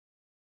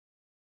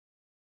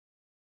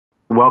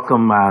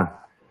Welcome,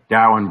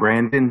 Dow and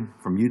Brandon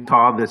from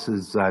Utah. This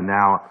is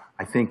now,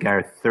 I think,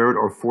 our third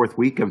or fourth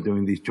week of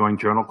doing these joint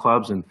journal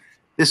clubs. And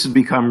this has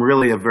become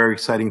really a very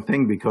exciting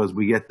thing because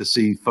we get to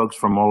see folks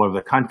from all over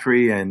the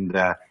country and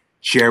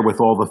share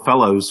with all the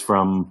fellows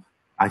from,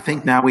 I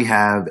think now we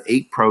have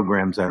 8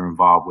 programs that are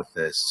involved with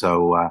this.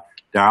 So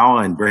Dow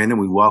and Brandon,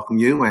 we welcome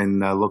you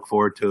and look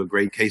forward to a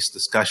great case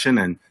discussion.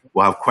 And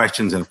we'll have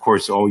questions. And of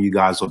course, all you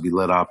guys will be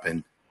lit up.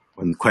 And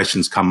when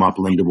questions come up,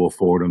 Linda will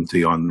forward them to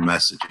you on the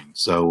messaging.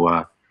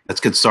 So let's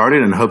get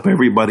started and hope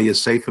everybody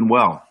is safe and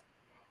well.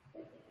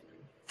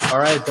 All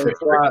right, thanks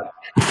a lot.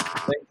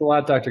 Thanks a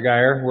lot, Dr.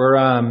 Geyer.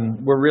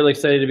 We're really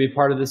excited to be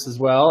part of this as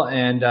well.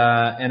 And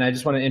I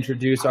just want to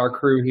introduce our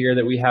crew here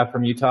that we have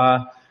from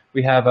Utah.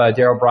 We have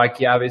Daryl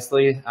Breike,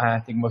 obviously. I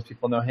think most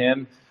people know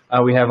him.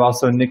 We have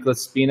also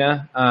Nicholas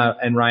Spina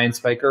and Ryan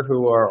Spiker,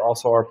 who are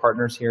also our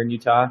partners here in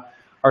Utah.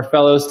 Our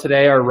fellows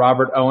today are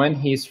Robert Owen.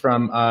 He's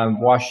from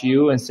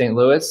WashU in St.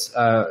 Louis,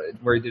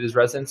 where he did his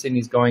residency, and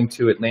he's going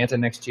to Atlanta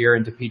next year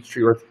into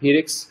Peachtree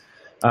Orthopedics.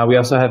 We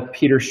also have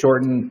Peter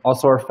Shorten,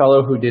 also our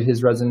fellow who did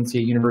his residency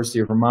at University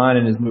of Vermont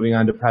and is moving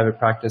on to private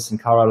practice in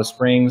Colorado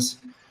Springs.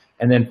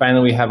 And then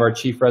finally, we have our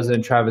chief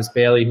resident, Travis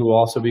Bailey, who will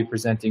also be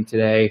presenting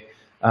today,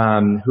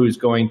 who's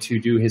going to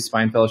do his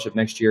spine fellowship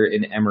next year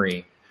in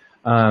Emory.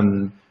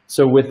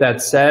 So with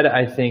that said,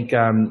 I think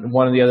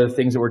one of the other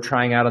things that we're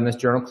trying out on this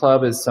journal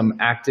club is some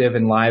active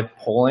and live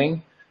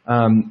polling.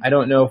 I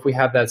don't know if we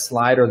have that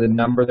slide or the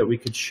number that we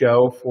could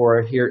show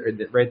for here,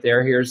 right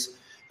there. Here's,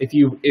 if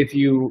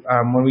you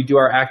when we do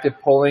our active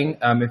polling,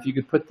 if you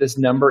could put this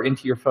number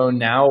into your phone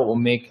now, it'll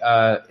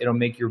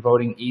make your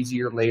voting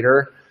easier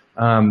later.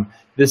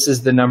 This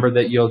is the number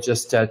that you'll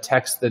just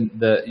text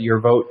your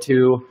vote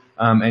to,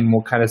 and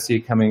we'll kind of see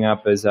it coming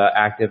up as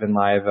active and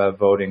live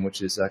voting,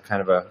 which is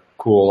kind of a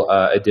cool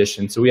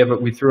addition. So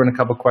we threw in a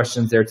couple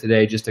questions there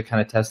today just to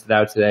kind of test it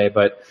out today,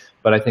 but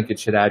I think it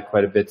should add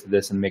quite a bit to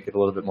this and make it a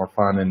little bit more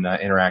fun and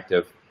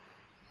interactive.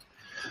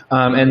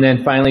 And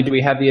then finally, do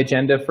we have the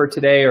agenda for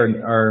today, or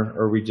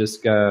are we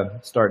just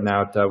starting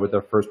out with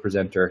our first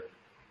presenter?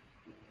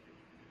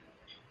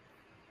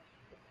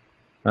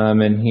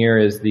 And here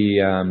is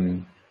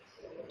the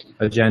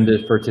agenda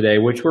for today,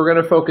 which we're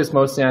going to focus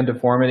mostly on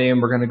deformity, and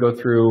we're going to go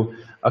through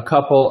a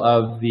couple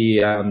of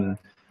the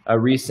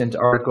recent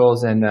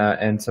articles and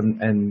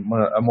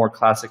a more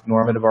classic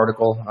normative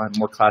article.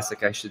 More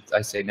classic,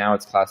 I say now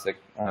it's classic,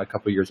 a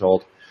couple years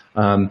old.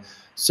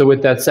 So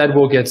with that said,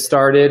 we'll get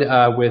started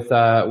with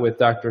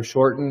Dr.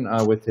 Shorten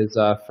with his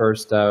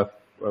first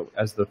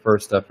as the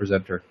first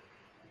presenter.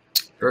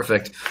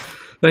 Perfect.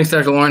 Thanks,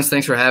 Dr. Lawrence.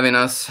 Thanks for having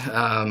us.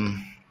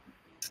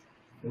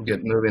 We'll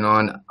get moving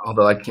on,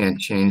 although I can't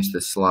change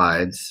the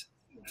slides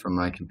from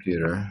my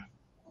computer.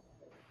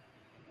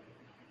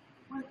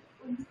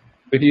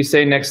 If you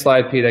say next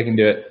slide, Pete, I can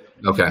do it.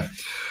 Okay.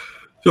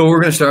 So we're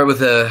going to start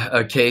with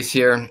a case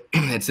here.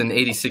 It's an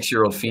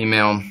 86-year-old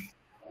female.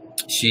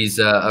 She's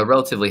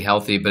relatively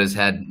healthy, but has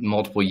had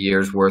multiple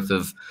years worth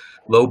of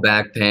low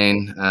back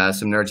pain,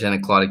 some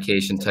neurogenic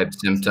claudication type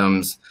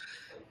symptoms,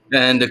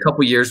 and a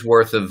couple years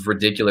worth of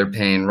radicular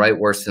pain, right,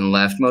 worse than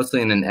left,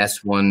 mostly in an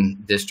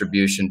S1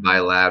 distribution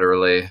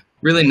bilaterally.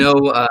 Really no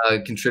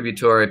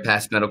contributory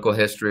past medical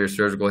history or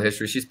surgical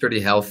history. She's pretty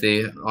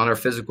healthy. On her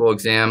physical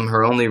exam,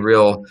 her only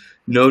real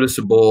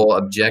noticeable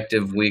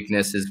objective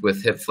weakness is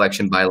with hip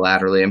flexion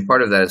bilaterally, and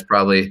part of that is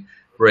probably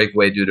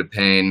breakaway due to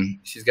pain.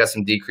 She's got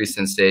some decreased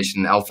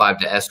sensation, L5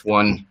 to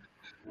S1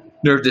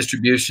 nerve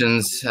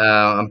distributions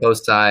on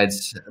both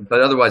sides,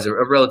 but otherwise a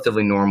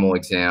relatively normal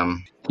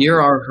exam. Here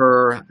are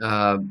her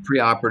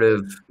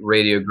preoperative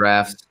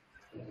radiographs.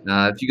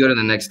 If you go to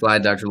the next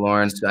slide, Dr.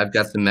 Lawrence, I've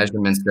got some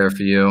measurements there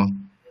for you.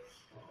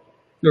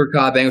 Her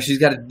Cobb angle, she's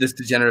got this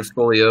degenerative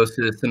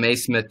scoliosis, some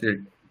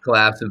asymmetric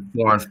collapse of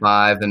 4 on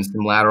 5, and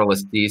some lateral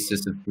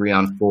asthesis of 3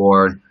 on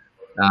 4.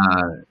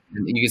 And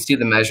you can see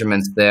the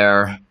measurements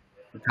there.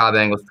 The Cobb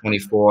angle is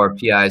 24,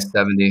 PI is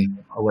 70.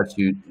 I'll let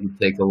you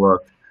take a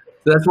look.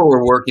 So that's what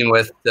we're working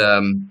with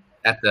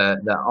at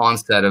the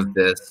onset of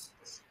this.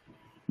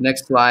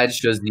 Next slide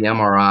shows the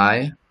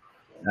MRI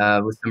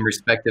with some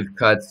respective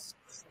cuts,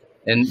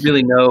 and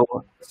really no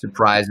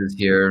surprises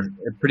here.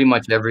 At pretty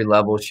much every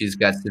level, she's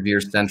got severe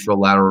central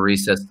lateral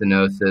recess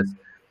stenosis.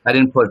 I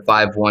didn't put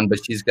 5-1, but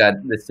she's got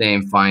the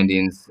same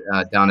findings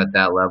down at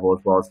that level,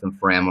 as well as some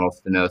foraminal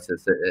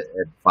stenosis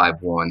at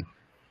 5-1.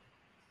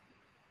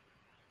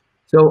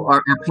 So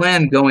our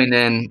plan going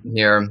in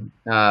here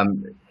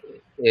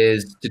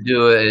is to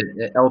do a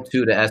L2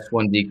 to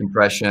S1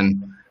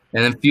 decompression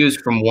and then fuse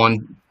from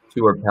 1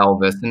 to her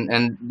pelvis.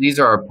 And these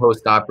are our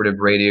post-operative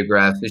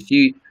radiographs. So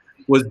she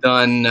was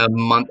done a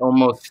month,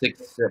 almost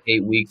 6 to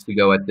 8 weeks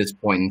ago at this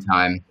point in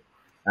time.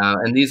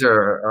 And these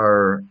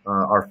are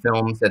our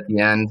films at the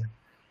end.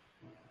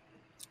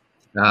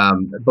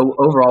 But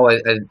overall,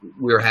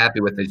 we were happy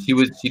with it.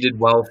 She did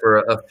well for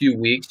a few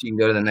weeks. You can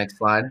go to the next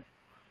slide.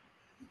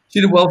 She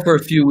did well for a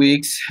few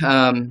weeks,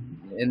 and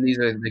these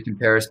are the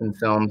comparison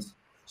films.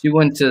 She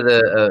went to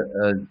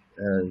the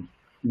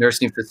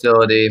nursing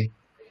facility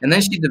And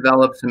then she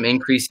developed some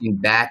increasing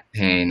back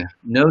pain,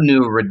 no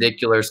new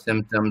radicular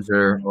symptoms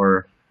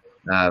or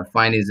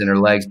findings in her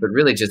legs, but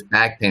really just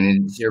back pain.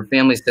 And her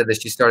family said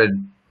that she started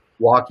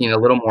walking a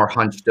little more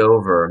hunched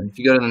over. If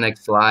you go to the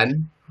next slide.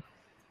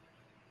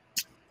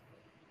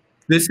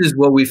 This is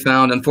what we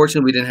found.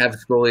 Unfortunately, we didn't have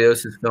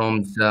scoliosis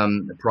films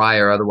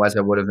prior, otherwise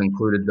I would have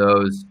included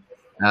those.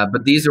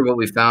 But these are what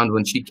we found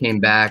when she came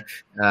back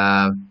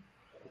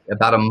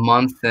about a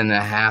month and a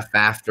half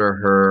after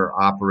her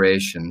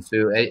operation.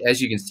 So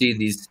as you can see,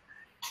 these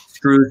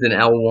screws in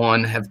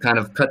L1 have kind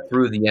of cut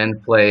through the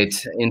end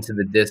plate into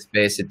the disc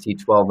space at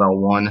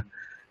T12L1.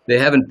 They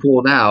haven't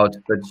pulled out,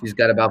 but she's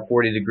got about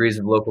 40 degrees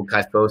of local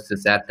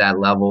kyphosis at that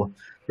level.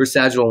 Her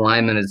sagittal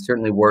alignment is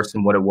certainly worse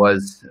than what it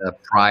was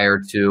prior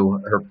to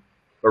her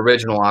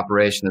original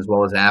operation, as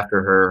well as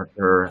after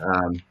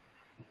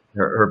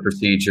her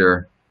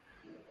procedure.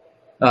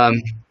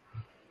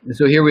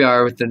 So here we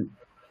are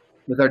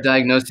with our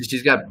diagnosis.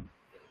 She's got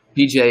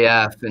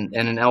PJF and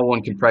an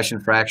L1 compression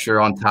fracture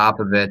on top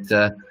of it.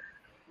 And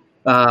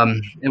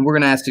we're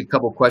going to ask a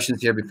couple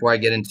questions here before I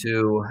get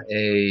into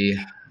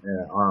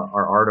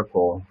our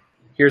article.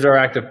 Here's our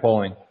active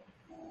polling.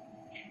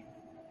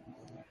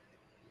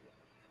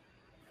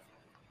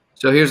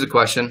 So here's the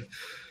question.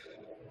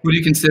 What do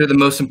you consider the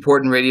most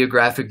important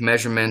radiographic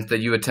measurement that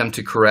you attempt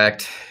to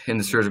correct in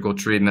the surgical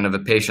treatment of a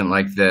patient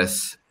like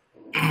this?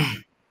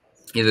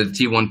 Either the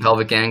T1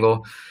 pelvic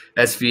angle,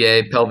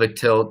 SVA, pelvic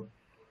tilt,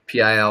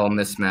 PIL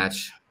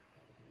mismatch.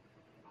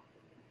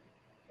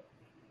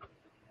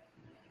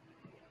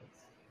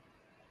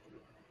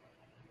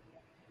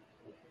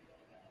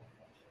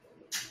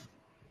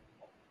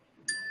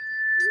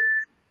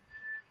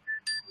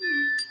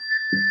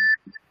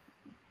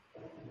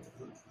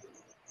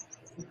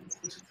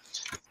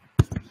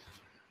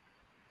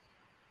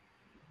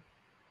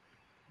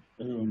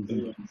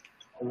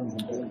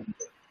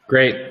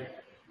 Great.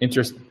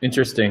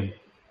 Interesting.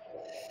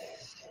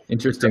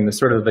 The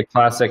sort of the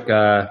classic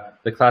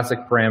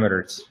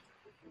parameters.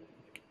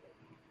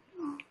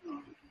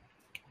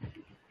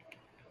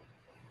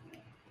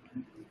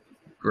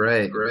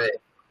 Great.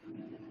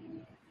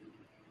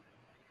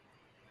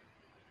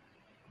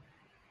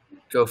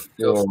 Go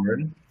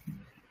forward.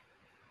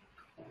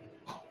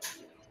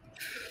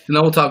 And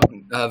then we'll talk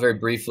very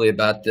briefly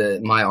about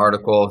my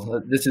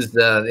article. This is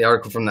the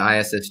article from the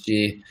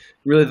ISSG.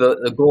 Really,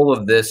 the goal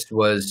of this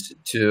was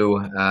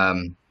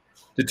to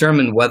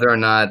determine whether or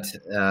not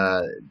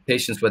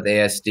patients with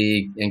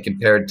ASD, and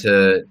compared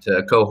to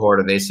a cohort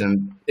of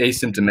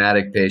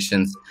asymptomatic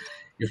patients,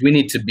 if we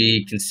need to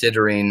be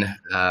considering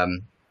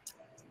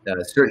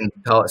certain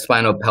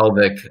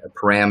spinopelvic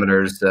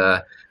parameters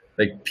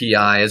like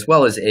PI, as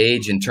well as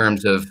age, in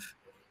terms of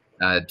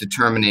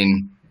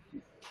determining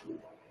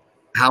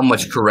how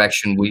much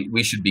correction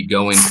we should be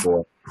going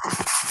for.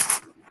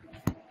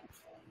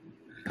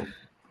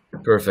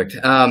 Perfect.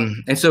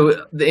 And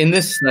so in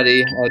this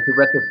study, it's a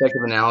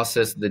retrospective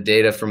analysis of the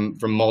data from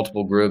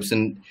multiple groups,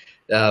 and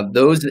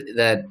those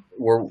that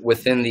were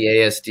within the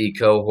ASD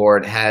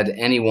cohort had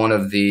any one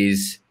of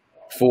these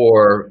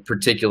 4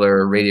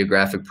 particular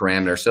radiographic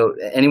parameters. So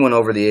anyone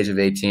over the age of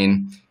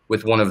 18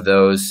 with one of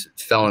those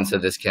fell into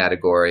this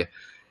category.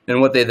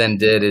 And what they then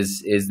did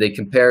is they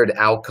compared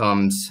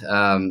outcomes,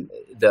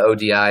 the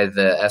ODI,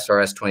 the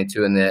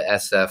SRS-22, and the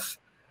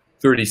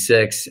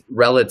SF-36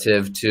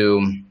 relative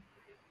to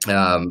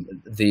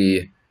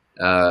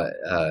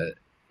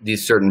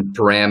these certain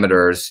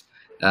parameters.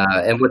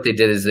 And what they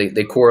did is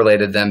they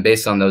correlated them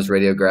based on those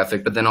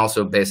radiographic, but then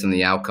also based on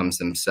the outcomes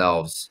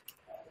themselves.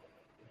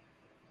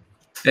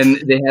 And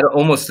they had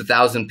almost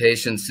 1,000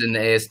 patients in the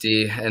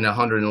ASD and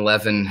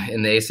 111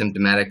 in the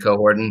asymptomatic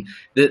cohort. And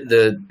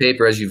the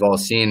paper, as you've all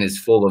seen, is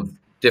full of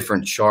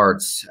different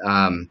charts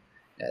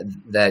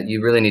that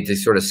you really need to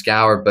sort of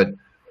scour. But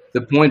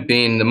the point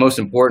being, the most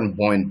important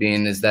point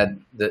being, is that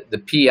the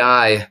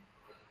PI,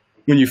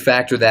 when you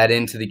factor that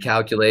into the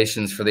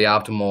calculations for the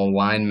optimal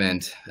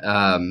alignment,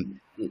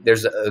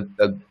 there's a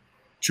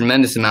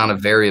tremendous amount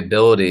of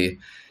variability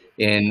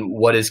in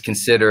what is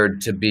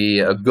considered to be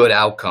a good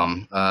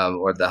outcome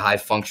or the high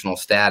functional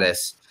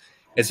status.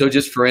 And so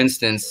just for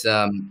instance,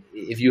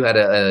 if you had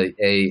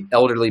a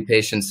elderly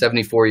patient,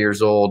 74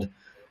 years old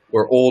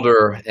or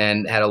older,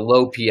 and had a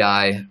low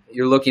PI,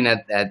 you're looking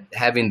at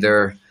having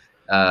their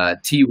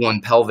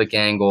T1 pelvic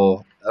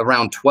angle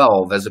around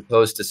 12, as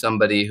opposed to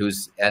somebody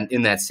who's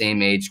in that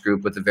same age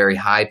group with a very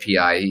high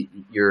PI.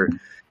 Your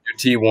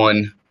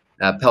T1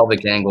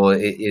 pelvic angle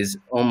is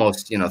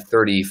almost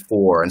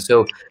 34. And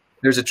so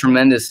there's a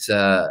tremendous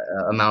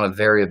amount of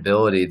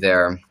variability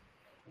there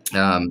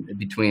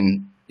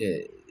between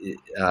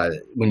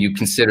when you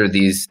consider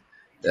these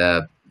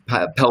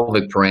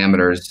pelvic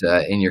parameters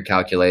in your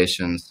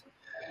calculations.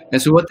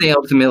 And so what they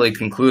ultimately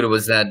concluded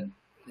was that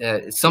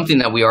something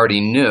that we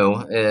already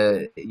knew,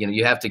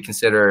 you have to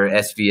consider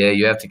SVA,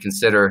 you have to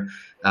consider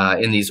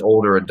in these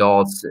older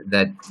adults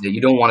that you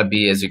don't want to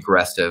be as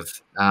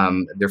aggressive.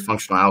 Their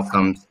functional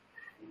outcomes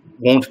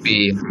won't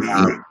be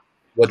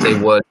what they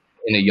would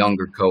in a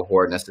younger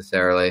cohort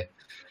necessarily.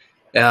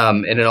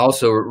 And it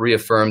also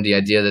reaffirmed the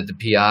idea that the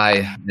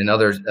PI and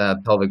other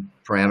pelvic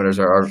parameters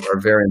are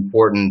very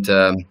important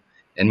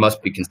and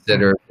must be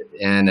considered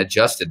and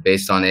adjusted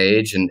based on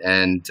age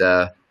and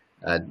their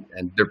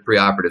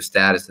preoperative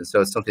status. And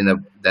so it's something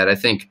that I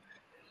think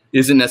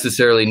isn't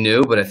necessarily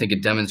new, but I think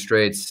it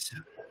demonstrates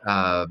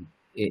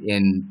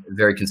in a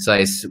very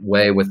concise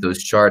way with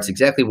those charts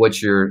exactly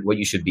what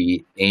you should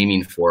be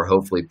aiming for,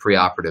 hopefully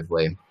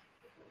preoperatively.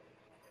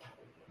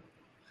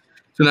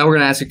 So now we're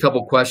going to ask a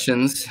couple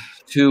questions,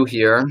 two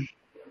here.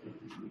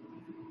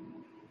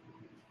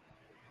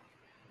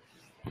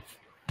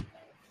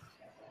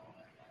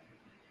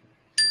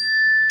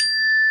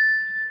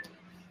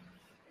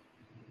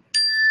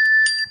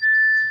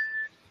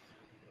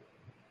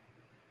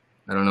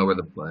 I don't know where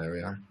there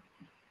we are.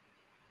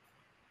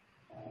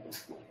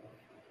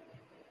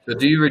 So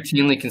do you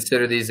routinely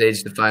consider these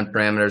age-defined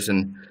parameters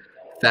and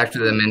factor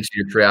them into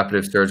your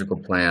preoperative surgical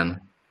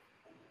plan?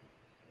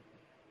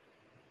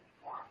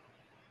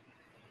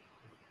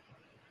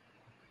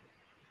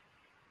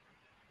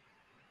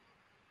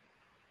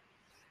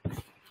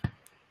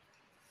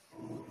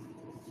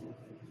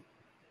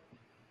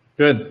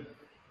 Good.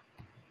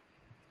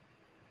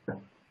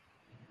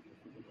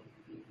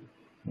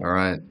 All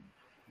right.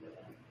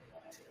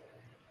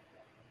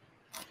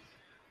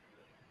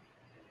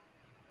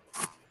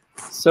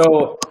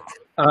 So,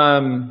 is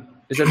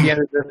that the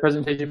end of the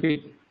presentation,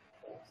 Pete?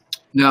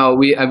 No,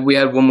 we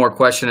had one more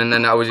question, and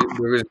then we were just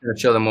going to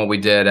show them what we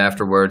did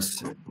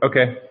afterwards.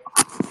 Okay.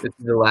 This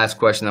is the last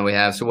question that we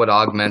have. So what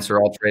augments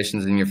or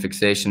alterations in your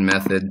fixation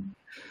method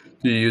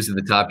do you use at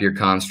the top of your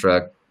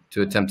construct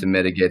to attempt to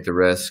mitigate the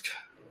risk?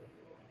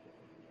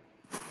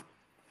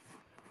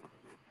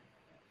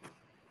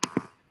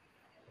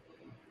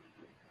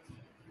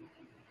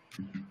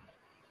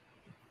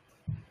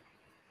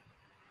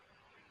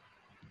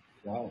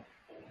 Wow.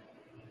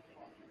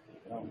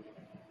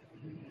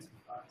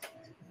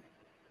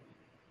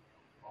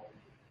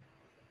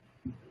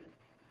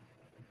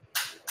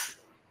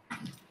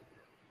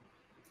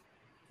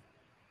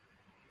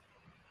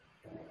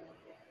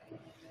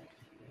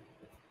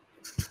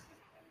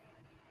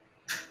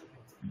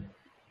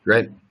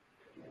 Great.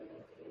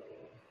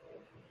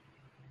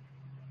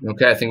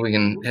 Okay, I think we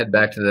can head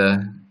back to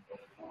the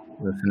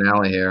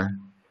finale here.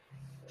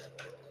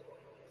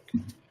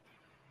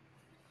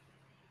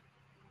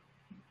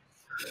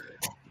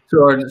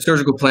 So our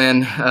surgical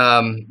plan,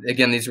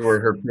 again, these were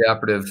her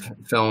preoperative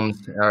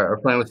films. Our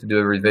plan was to do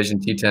a revision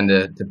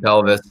T10 to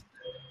pelvis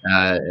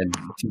and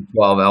T12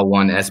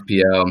 L1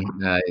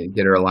 SPO,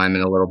 get her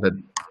alignment a little bit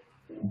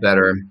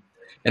better.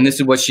 And this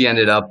is what she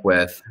ended up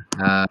with.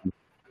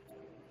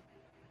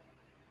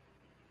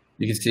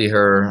 You can see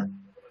her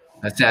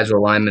sagittal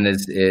alignment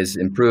is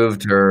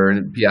improved.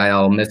 Her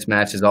PIL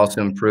mismatch is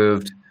also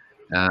improved,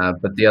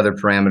 but the other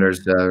parameters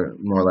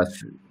more or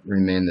less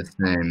remain the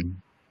same.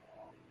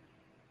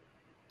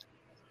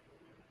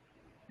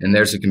 And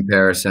there's a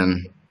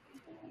comparison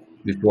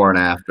before and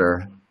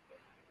after.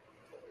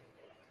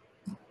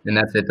 And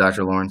that's it,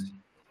 Dr. Lawrence.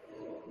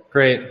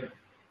 Great.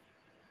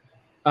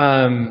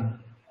 There's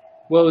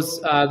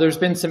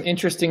been some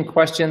interesting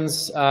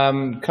questions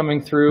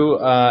coming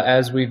through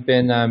as we've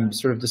been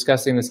sort of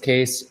discussing this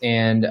case,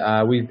 and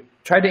we've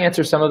tried to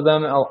answer some of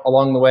them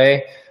along the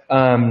way.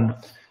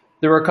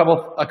 There were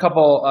a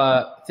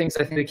couple things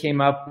I think that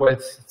came up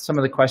with some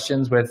of the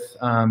questions with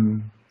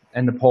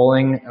and the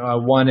polling.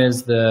 One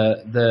is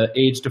the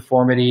age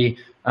deformity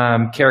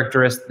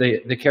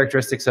the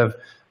characteristics of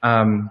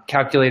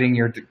calculating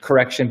your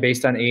correction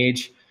based on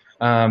age.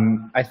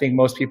 I think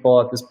most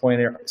people at this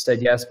point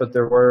said yes, but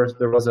there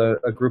was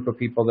a group of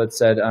people that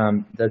said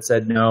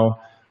no.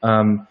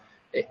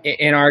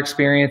 In our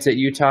experience at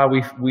Utah,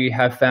 we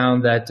have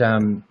found that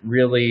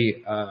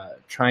really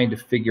trying to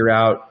figure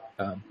out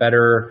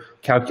better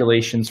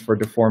calculations for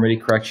deformity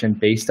correction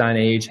based on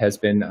age has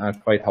been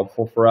quite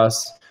helpful for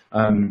us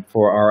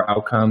for our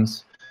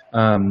outcomes,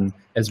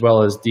 as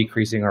well as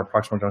decreasing our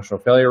proximal junctional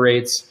failure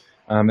rates.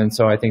 And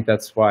so I think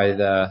that's why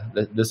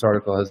this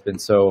article has been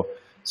so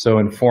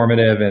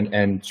informative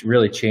and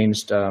really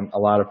changed a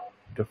lot of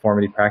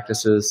deformity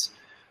practices.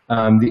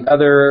 The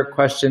other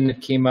question that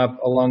came up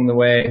along the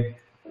way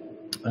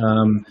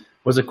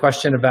was a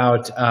question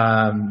about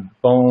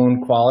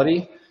bone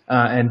quality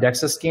and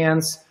DEXA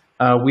scans.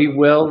 We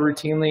will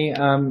routinely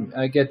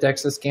get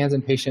DEXA scans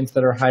in patients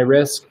that are high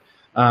risk.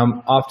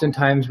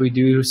 Oftentimes we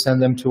do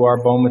send them to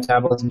our bone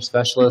metabolism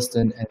specialist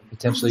and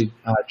potentially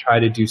try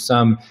to do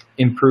some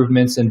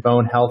improvements in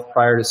bone health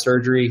prior to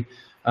surgery.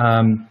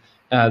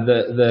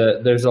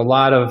 There's a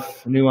lot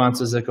of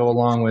nuances that go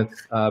along with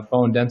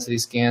bone density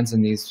scans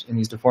in these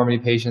deformity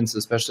patients,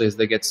 especially as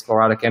they get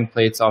sclerotic end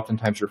plates.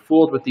 Oftentimes you're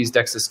fooled with these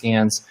DEXA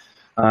scans.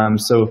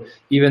 So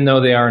even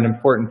though they are an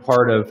important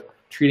part of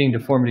treating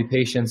deformity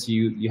patients,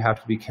 you have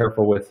to be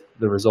careful with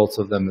the results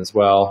of them as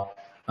well.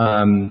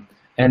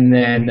 And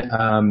then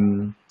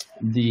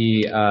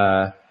the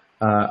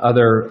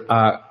other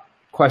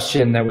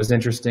question that was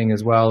interesting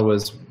as well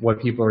was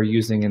what people are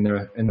using in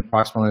the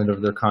proximal end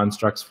of their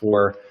constructs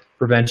for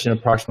prevention of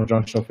proximal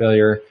junctional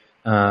failure.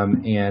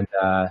 And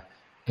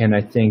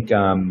I think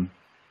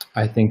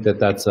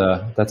that's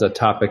a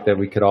topic that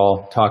we could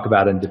all talk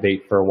about and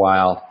debate for a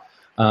while.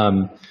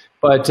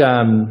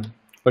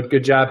 But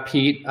good job,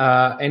 Pete.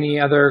 Any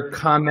other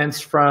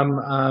comments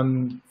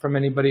from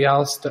anybody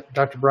else,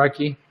 Dr.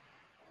 Brockie?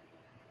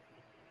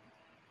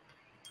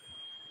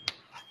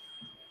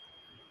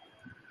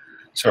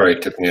 Sorry,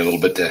 it took me a little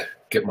bit to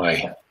get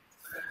my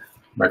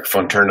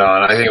microphone turned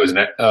on. I think it was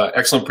an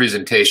excellent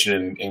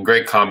presentation and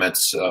great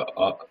comments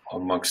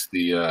amongst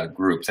the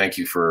group. Thank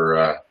you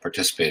for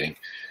participating.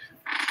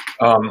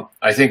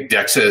 I think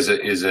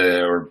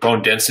DEXA or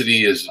bone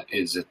density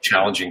is a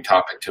challenging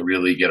topic to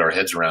really get our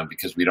heads around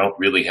because we don't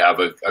really have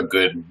a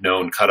good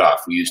known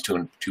cutoff. We use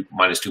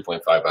minus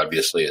 2.5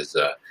 obviously as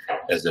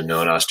a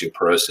known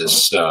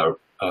osteoporosis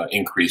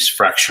increased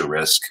fracture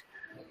risk,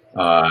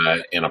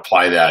 and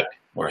apply that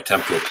or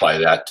attempt to apply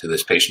that to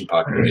this patient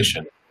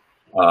population.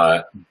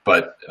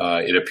 But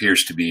it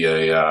appears to be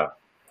a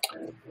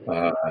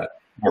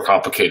more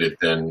complicated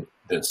than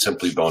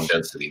simply bone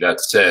density.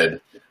 That said,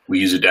 we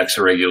use a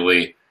DEXA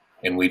regularly,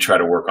 and we try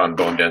to work on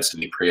bone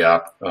density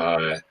pre-op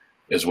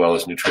as well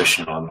as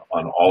nutrition on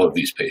all of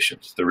these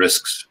patients. The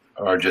risks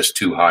are just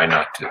too high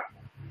not to.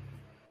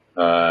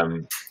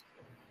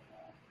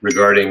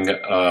 Regarding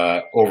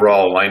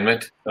overall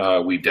alignment,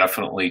 we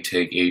definitely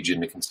take age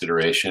into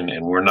consideration,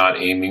 and we're not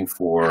aiming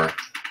for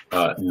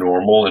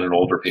normal in an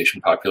older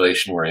patient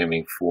population. We're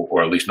aiming for,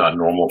 or at least not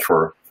normal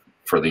for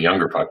the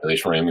younger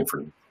population. We're aiming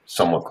for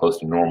somewhat close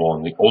to normal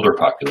in the older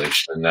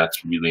population, and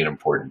that's really an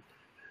important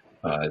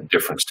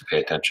difference to pay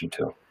attention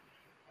to.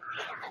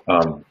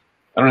 I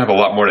don't have a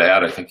lot more to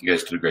add. I think you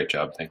guys did a great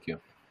job. Thank you.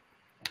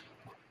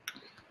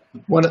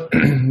 One of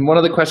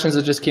the questions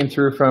that just came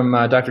through from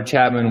Dr.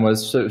 Chapman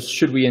was, so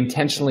should we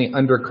intentionally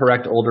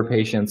undercorrect older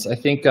patients? I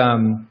think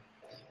that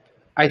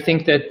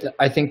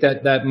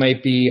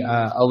might be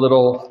a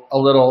little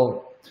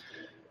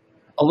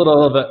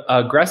of an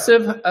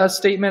aggressive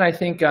statement. I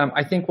think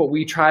what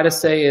we try to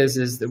say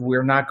is that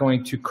we're not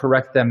going to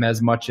correct them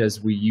as much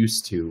as we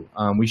used to.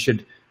 We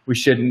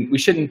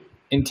shouldn't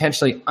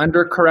intentionally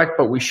undercorrect,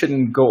 but we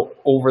shouldn't go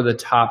over the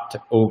top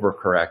to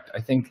overcorrect.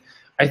 I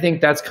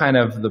think that's kind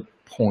of the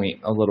point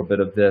a little bit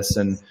of this,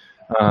 and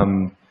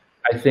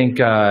I think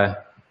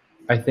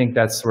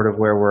that's sort of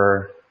where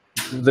we're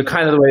the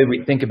kind of the way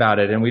we think about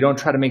it, and we don't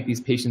try to make these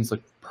patients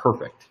look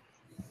perfect.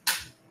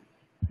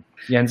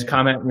 Jens,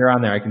 comment, you're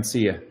on there. I can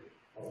see you.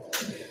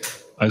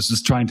 I was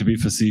just trying to be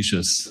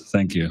facetious.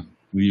 Thank you.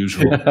 The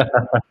usual.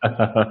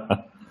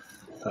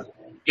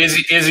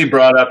 Izzy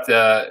brought up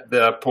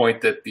the point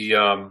that the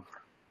on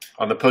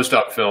the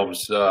post-op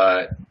films,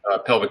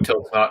 pelvic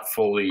tilt's not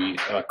fully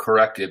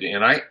corrected,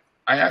 and I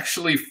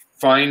actually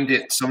find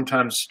it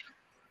sometimes.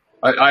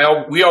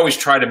 We always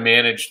try to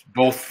manage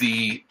both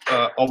the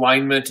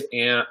alignment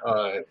and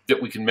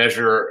that we can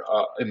measure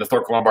in the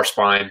thoracolumbar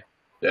spine,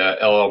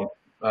 the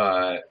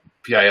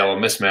PI-LL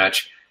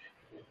mismatch,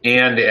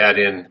 and add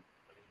in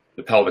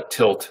the pelvic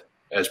tilt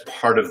as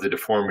part of the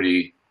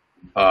deformity.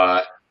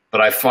 But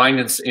I find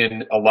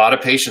in a lot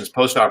of patients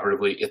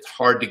post-operatively, it's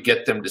hard to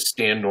get them to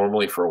stand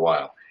normally for a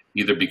while,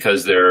 either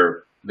because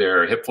their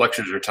hip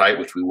flexors are tight,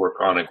 which we work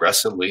on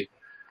aggressively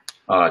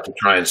to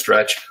try and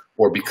stretch,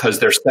 or because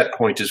their set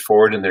point is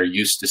forward and they're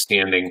used to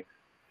standing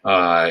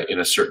in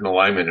a certain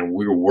alignment, and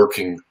we're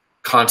working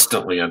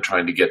constantly on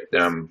trying to get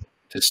them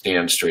to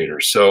stand straighter.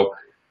 So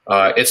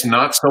it's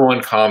not so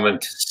uncommon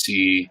to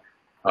see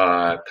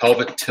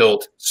pelvic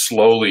tilt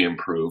slowly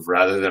improve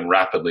rather than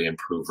rapidly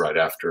improve right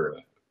after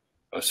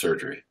a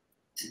surgery.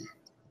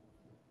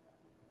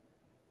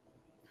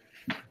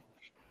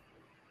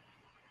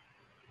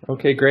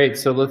 Okay, great.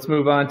 So let's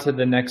move on to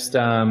the next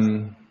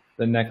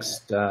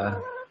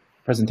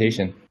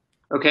presentation.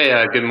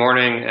 Okay, good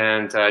morning,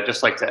 and I'd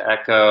just like to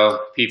echo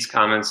Pete's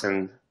comments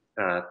and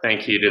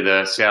thank you to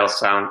the Seattle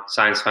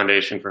Science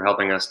Foundation for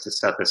helping us to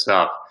set this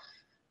up.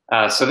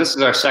 So this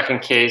is our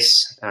second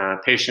case.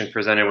 Patient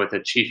presented with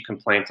a chief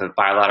complaint of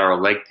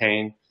bilateral leg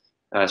pain.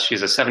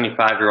 She's a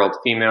 75-year-old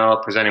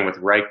female presenting with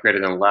right greater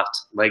than left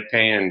leg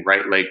pain and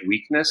right leg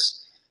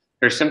weakness.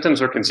 Her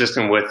symptoms were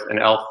consistent with an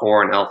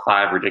L4 and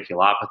L5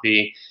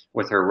 radiculopathy,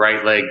 with her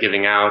right leg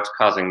giving out,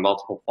 causing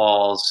multiple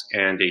falls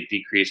and a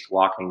decreased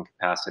walking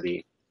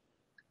capacity.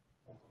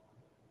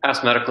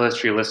 Past medical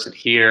history listed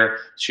here.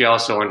 She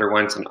also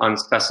underwent an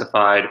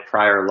unspecified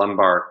prior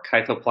lumbar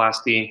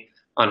kyphoplasty.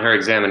 On her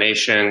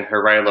examination,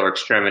 her right lower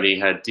extremity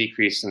had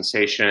decreased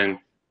sensation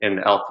in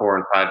the L4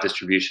 and 5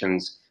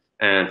 distributions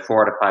and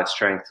 4 out of 5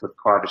 strength with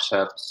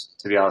quadriceps,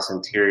 tibialis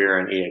anterior,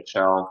 and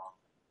EHL.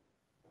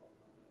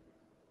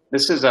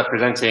 This is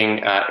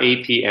presenting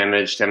AP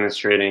image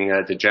demonstrating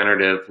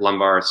degenerative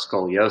lumbar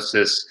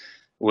scoliosis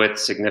with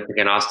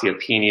significant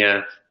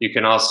osteopenia. You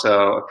can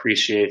also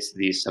appreciate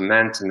the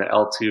cement in the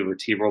L2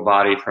 vertebral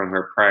body from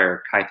her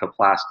prior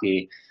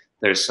kyphoplasty.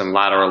 There's some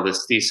lateral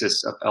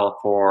listhesis of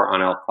L4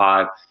 on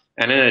L5.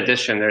 And in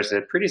addition, there's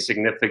a pretty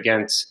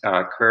significant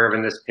curve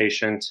in this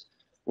patient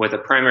with a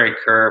primary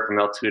curve from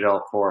L2 to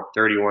L4 of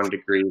 31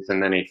 degrees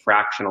and then a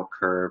fractional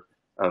curve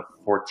of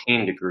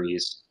 14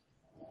 degrees.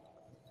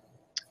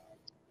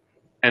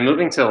 And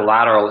moving to the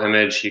lateral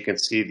image, you can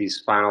see these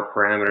spinal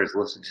parameters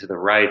listed to the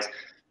right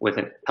with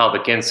a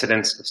pelvic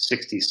incidence of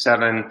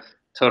 67,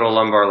 total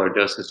lumbar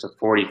lordosis of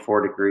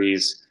 44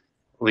 degrees,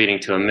 leading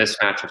to a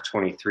mismatch of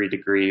 23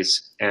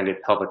 degrees and a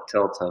pelvic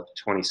tilt of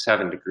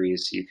 27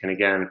 degrees. You can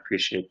again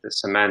appreciate the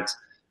cement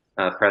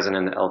present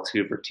in the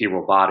L2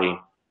 vertebral body.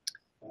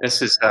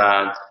 This is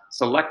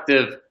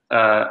selective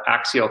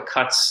axial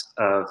cuts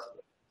of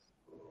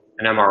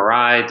an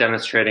MRI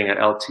demonstrating at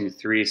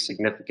L2-3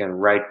 significant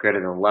right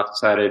greater than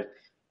left-sided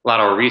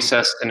lateral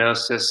recess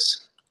stenosis.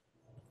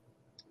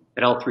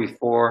 At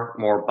L3-4,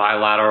 more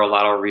bilateral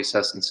lateral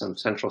recess and some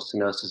central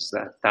stenosis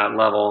at that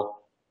level.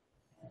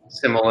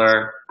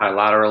 Similar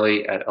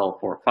bilaterally at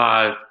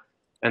L4-5.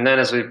 And then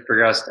as we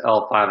progress to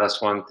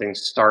L5-S1,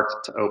 things start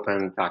to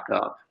open back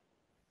up.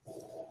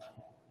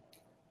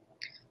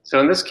 So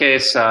in this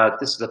case,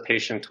 this is a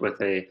patient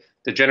with a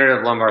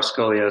degenerative lumbar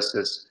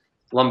scoliosis,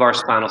 lumbar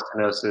spinal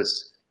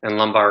stenosis, and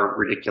lumbar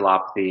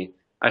radiculopathy.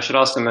 I should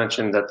also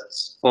mention that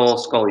full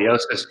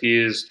scoliosis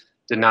views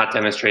did not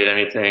demonstrate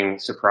anything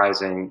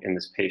surprising in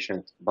this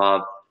patient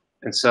above.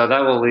 And so that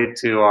will lead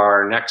to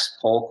our next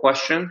poll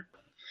question.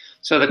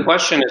 So the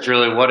question is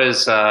really, what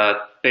is,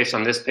 based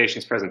on this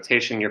patient's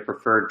presentation, your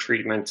preferred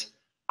treatment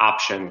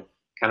option,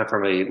 kind of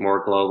from a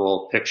more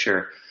global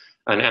picture?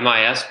 An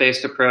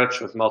MIS-based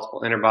approach with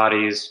multiple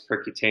interbodies,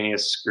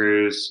 percutaneous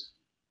screws,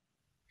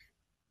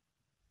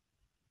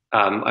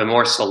 a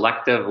more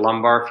selective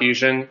lumbar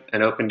fusion,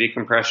 an open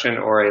decompression,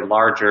 or a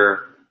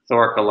larger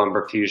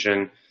thoracolumbar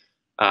fusion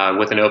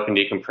with an open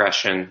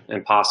decompression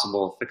and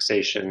possible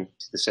fixation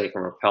to the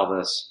sacrum or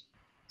pelvis.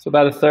 So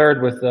about a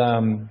third with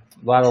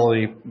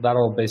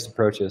lateral-based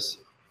approaches.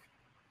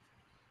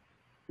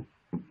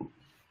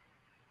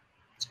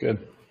 It's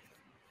good.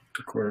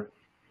 A quarter.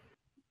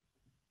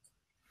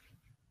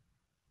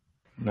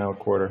 Now a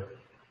quarter.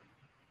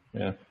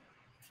 Yeah.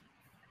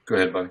 Go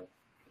ahead, buddy.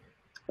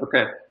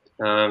 Okay.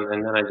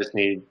 And then I just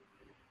need,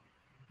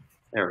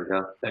 there we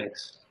go,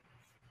 thanks.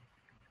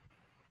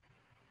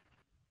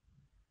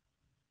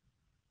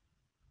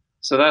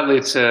 So that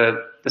leads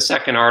to the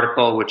second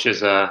article, which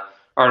is an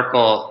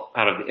article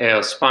out of the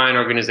AO Spine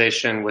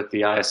organization with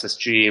the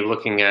ISSG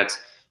looking at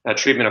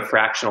treatment of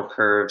fractional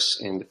curves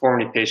in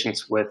deformity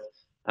patients with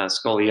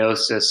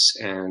scoliosis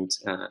and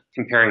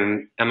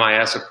comparing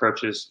MIS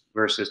approaches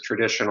versus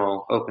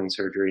traditional open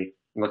surgery,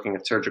 looking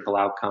at surgical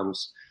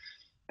outcomes.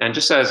 And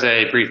just as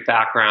a brief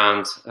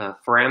background,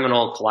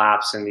 foraminal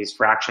collapse in these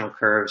fractional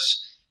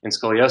curves in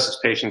scoliosis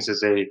patients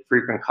is a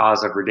frequent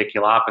cause of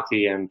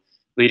radiculopathy and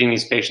leading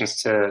these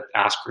patients to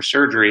ask for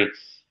surgery.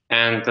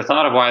 And the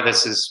thought of why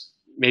this is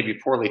maybe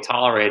poorly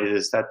tolerated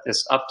is that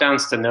this up-down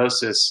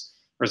stenosis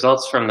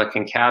results from the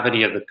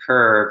concavity of the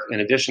curve in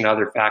addition to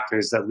other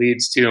factors that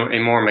leads to a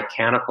more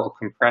mechanical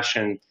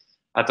compression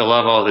at the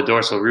level of the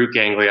dorsal root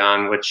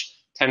ganglion, which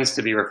tends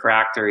to be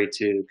refractory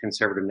to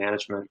conservative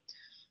management.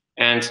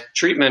 And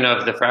treatment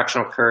of the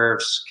fractional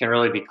curves can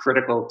really be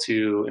critical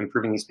to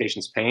improving these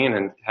patients' pain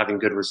and having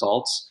good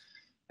results.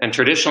 And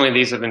traditionally,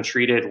 these have been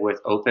treated with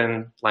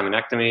open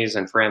laminectomies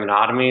and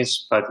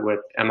foraminotomies, but with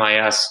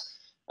MIS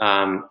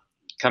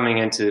coming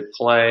into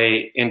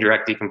play,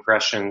 indirect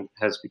decompression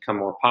has become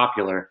more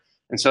popular.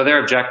 And so their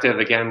objective,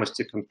 again, was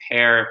to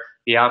compare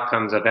the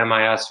outcomes of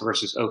MIS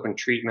versus open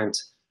treatment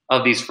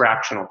of these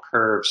fractional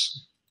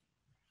curves.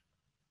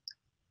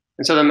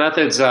 And so the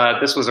methods,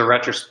 this was a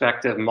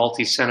retrospective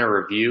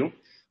multi-center review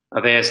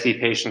of ASD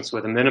patients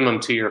with a minimum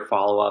 2-year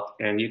follow-up.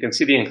 And you can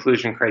see the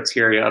inclusion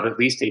criteria of at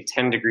least a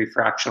 10-degree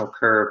fractional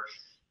curve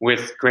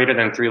with greater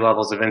than 3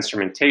 levels of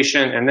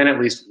instrumentation, and then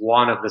at least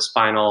one of the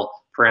spinal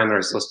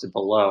parameters listed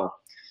below.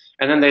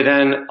 And then they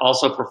then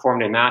also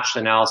performed a matched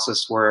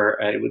analysis where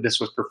this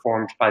was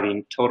performed by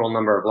the total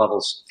number of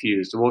levels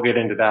fused. We'll get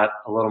into that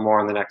a little more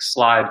on the next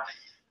slide.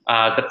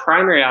 The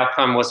primary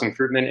outcome was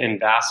improvement in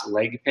VAS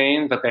leg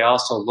pain, but they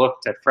also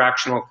looked at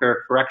fractional curve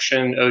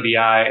correction, ODI,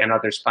 and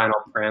other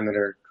spinal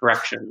parameter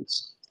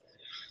corrections.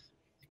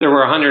 There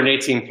were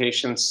 118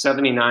 patients,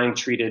 79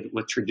 treated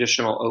with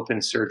traditional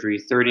open surgery,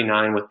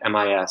 39 with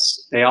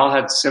MIS. They all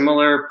had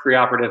similar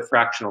preoperative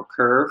fractional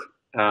curve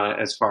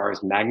as far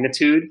as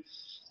magnitude.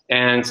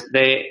 And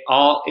they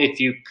all, if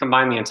you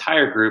combine the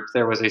entire group,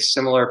 there was a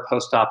similar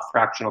post-op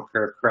fractional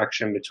curve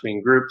correction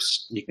between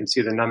groups. You can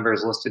see the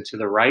numbers listed to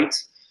the right.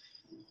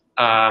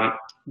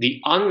 The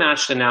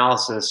unmatched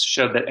analysis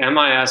showed that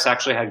MIS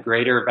actually had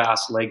greater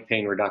VAS leg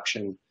pain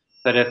reduction.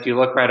 But if you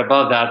look right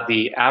above that,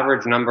 the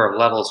average number of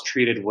levels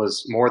treated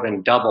was more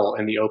than double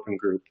in the open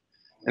group.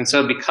 And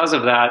so because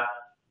of that,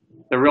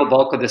 the real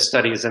bulk of this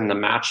study is in the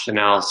matched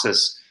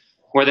analysis,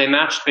 where they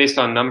matched based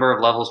on number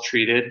of levels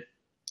treated,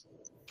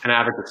 an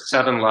average of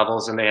 7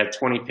 levels, and they had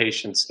 20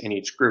 patients in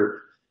each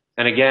group.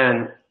 And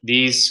again,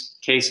 these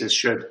cases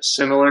showed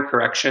similar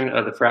correction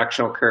of the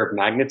fractional curve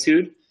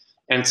magnitude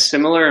and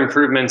similar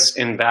improvements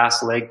in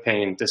VAS leg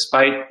pain,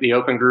 despite the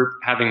open group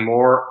having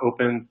more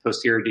open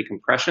posterior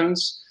decompressions.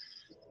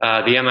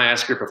 The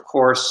MIS group, of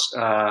course,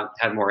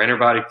 had more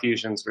interbody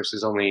fusions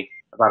versus only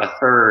about a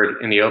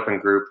third in the open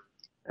group,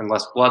 and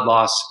less blood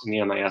loss in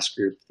the MIS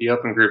group. The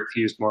open group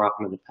fused more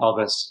often to the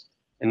pelvis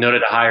and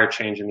noted a higher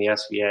change in the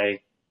SVA.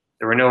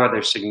 There were no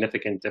other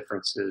significant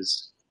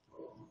differences.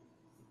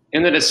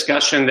 In the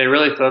discussion, they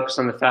really focused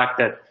on the fact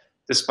that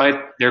despite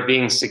there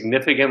being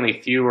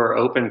significantly fewer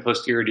open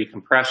posterior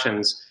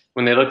decompressions,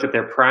 when they looked at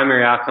their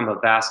primary outcome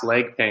of vast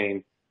leg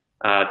pain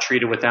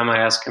treated with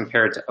MIS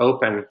compared to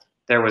open,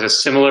 there was a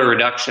similar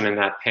reduction in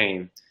that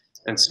pain.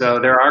 And so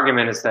their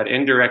argument is that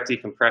indirect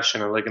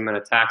decompression and ligament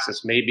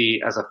ataxis may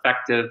be as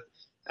effective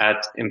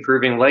at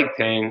improving leg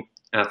pain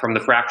from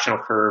the fractional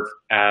curve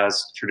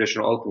as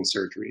traditional open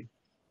surgery.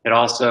 It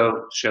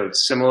also showed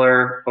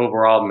similar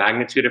overall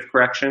magnitude of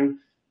correction,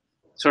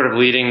 sort of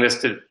leading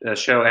this to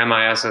show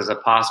MIS as a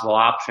possible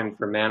option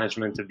for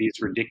management of these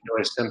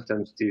radicular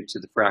symptoms due to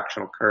the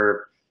fractional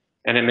curve,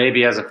 and it may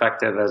be as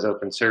effective as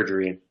open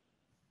surgery.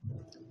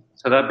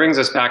 So that brings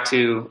us back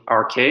to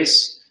our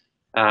case,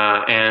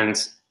 and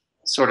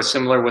sort of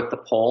similar with the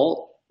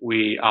poll,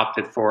 we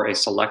opted for a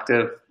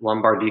selective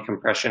lumbar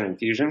decompression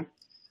infusion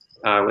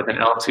with an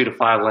L2 to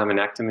 5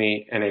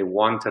 laminectomy and a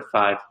 1 to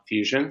 5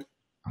 fusion.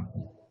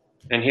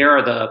 And here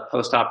are the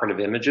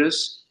postoperative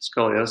images,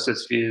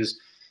 scoliosis views,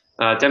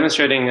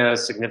 demonstrating a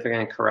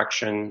significant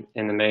correction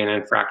in the main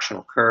and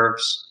fractional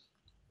curves.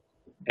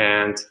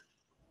 And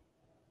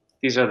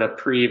these are the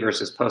pre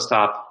versus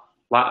post-op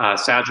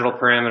sagittal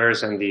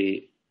parameters, and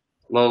the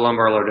low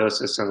lumbar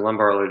lordosis and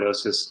lumbar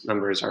lordosis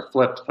numbers are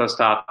flipped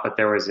post-op, but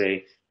there was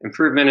a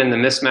improvement in the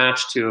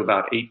mismatch to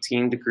about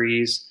 18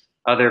 degrees.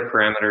 Other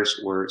parameters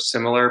were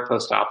similar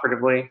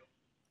post-operatively.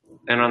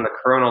 And on the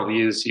coronal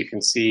views, you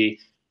can see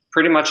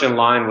pretty much in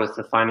line with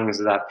the findings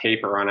of that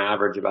paper, on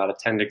average about a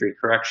 10-degree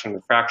correction in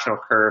the fractional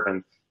curve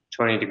and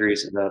 20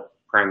 degrees in the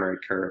primary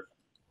curve.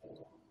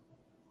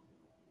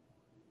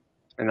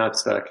 And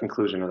that's the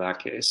conclusion of that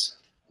case.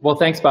 Well,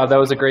 thanks, Bob. That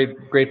was a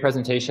great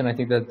presentation. I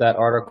think that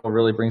article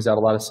really brings out a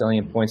lot of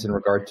salient points in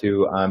regard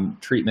to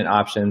treatment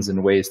options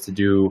and ways to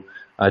do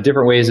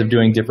different ways of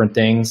doing different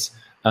things.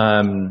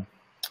 The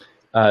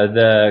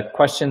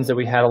questions that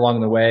we had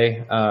along the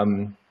way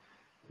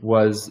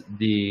was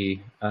the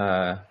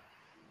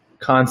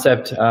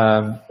concept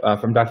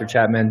from Dr.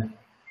 Chapman,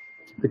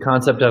 the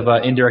concept of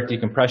indirect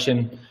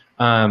decompression.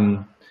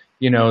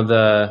 You know,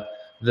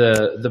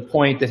 the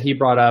point that he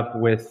brought up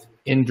with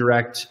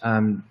indirect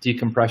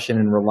decompression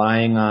and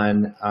relying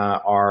on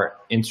our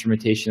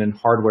instrumentation and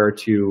hardware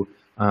to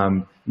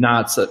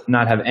not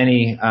have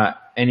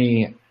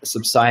any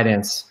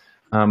subsidence,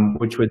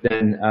 which would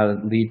then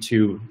lead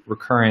to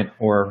recurrent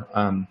or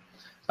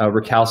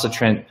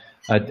recalcitrant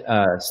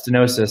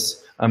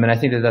stenosis. And I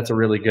think that's a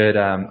really good.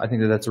 I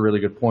think that's a really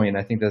good point.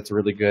 I think that's a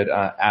really good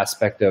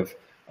aspect of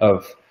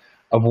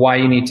why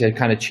you need to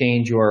kind of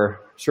change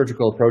your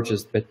surgical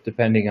approaches, but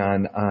depending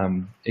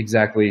on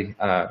exactly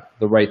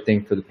the right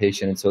thing for the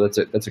patient. And so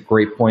that's a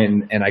great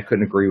point, and I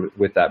couldn't agree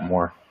with that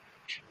more.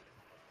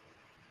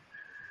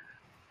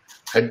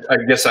 I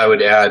guess I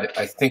would add,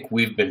 I think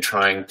we've been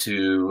trying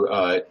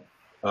to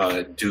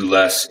do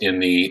less in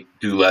the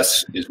do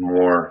less is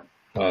more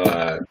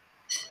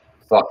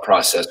thought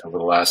process over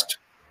the last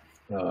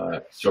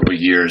several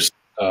years,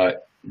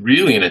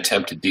 really an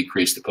attempt to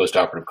decrease the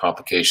postoperative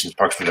complications,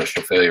 partial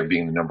industrial failure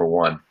being the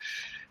 #1.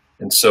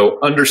 And so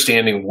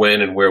understanding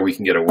when and where we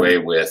can get away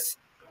with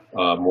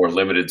more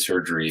limited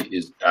surgery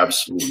is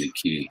absolutely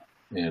key.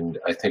 And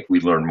I think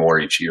we learn more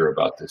each year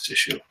about this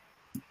issue.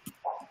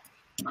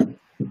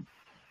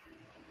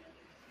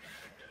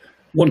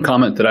 One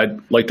comment that I'd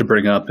like to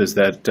bring up is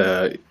that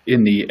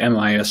in the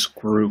MIS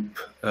group,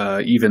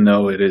 even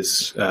though it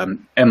is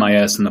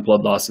MIS and the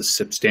blood loss is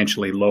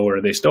substantially lower,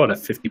 they still had a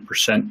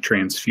 50%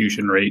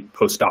 transfusion rate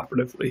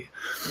postoperatively.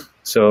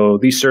 So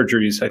these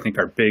surgeries, I think,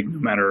 are big no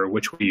matter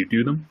which way you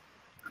do them.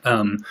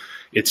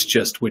 It's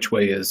just which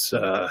way is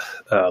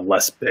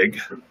less big.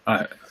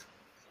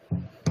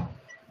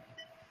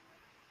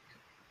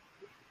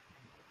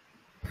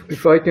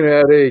 If I can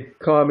add a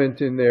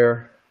comment in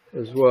there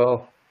as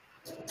well.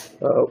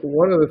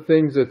 One of the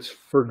things that's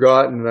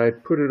forgotten, and I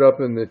put it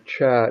up in the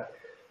chat,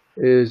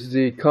 is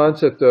the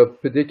concept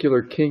of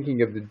pedicular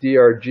kinking of the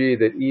DRG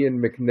that Ian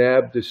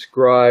McNabb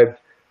described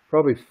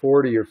probably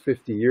 40 or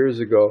 50 years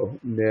ago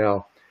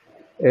now.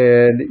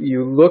 And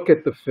you look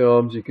at the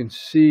films, you can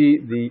see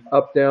the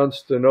up-down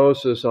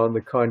stenosis on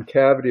the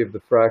concavity of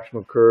the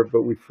fractional curve,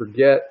 but we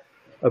forget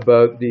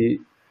about the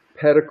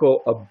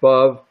pedicle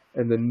above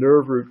and the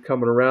nerve root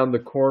coming around the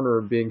corner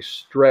and being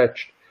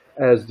stretched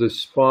as the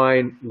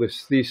spine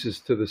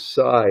listhesis to the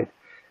side.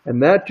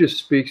 And that just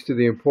speaks to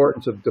the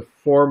importance of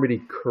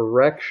deformity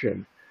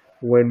correction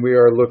when we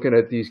are looking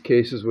at these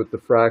cases with the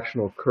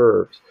fractional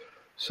curves.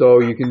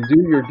 So you can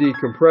do your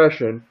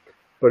decompression,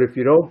 but if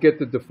you don't get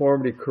the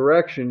deformity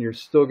correction, you're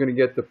still going to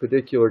get the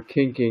pedicular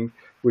kinking,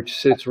 which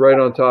sits right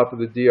on top of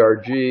the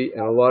DRG,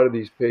 and a lot of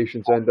these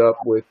patients end up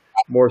with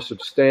more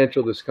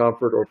substantial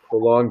discomfort or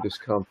prolonged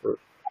discomfort.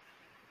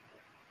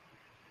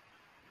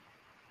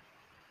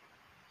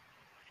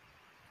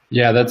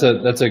 Yeah, that's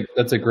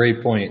a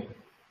great point.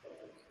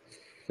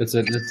 It's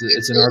an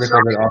article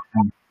that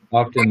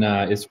often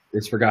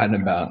is forgotten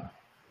about.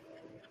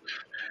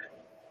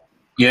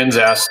 Jens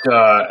asked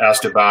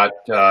about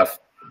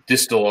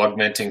distal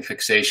augmenting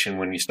fixation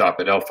when you stop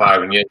at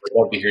L5, and Jens, I'd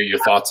love to hear your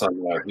thoughts on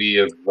that. We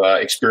have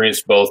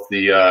experienced both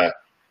the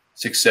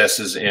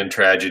successes and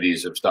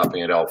tragedies of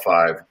stopping at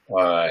L5,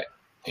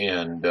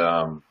 and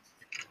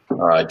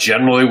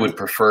generally would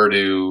prefer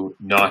to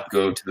not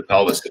go to the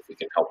pelvis if we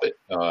can help it.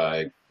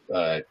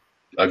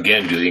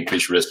 Again, due to the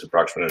increased risk of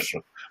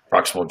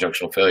proximal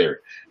junctional failure.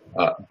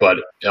 But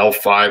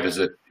L5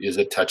 is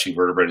a touchy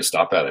vertebrae to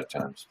stop at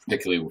times,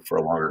 particularly for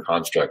a longer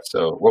construct.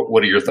 So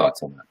what are your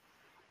thoughts on that?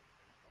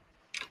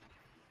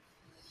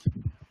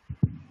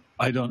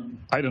 I don't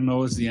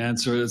know is the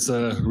answer. It's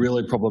a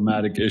really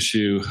problematic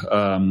issue.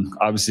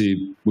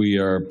 Obviously, we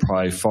are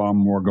probably far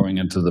more going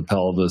into the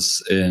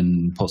pelvis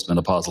in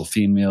postmenopausal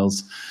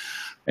females.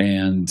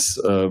 And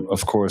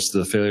of course,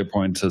 the failure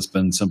point has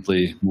been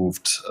simply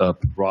moved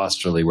up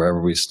rosterly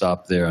wherever we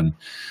stop there, and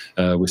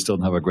we still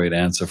don't have a great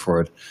answer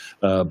for it.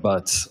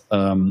 But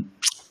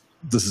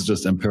this is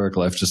just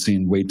empirical. I've just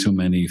seen way too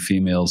many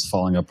females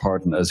falling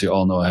apart, and as you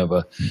all know, I have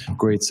a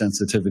great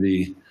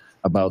sensitivity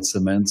about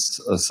cements,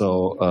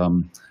 so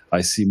I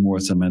see more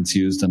cements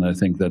used, and I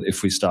think that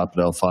if we stop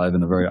at L5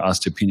 in a very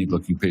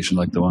osteopenic-looking patient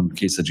like the one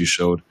case that you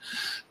showed,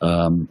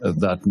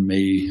 that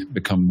may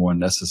become more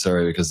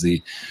necessary because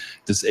the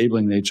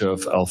disabling nature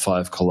of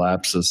L5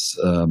 collapse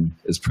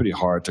is pretty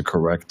hard to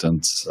correct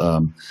and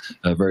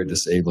very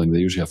disabling.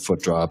 They usually have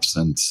foot drops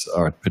and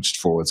are pitched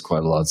forwards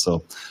quite a lot.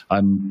 So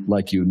I'm,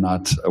 like you,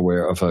 not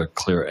aware of a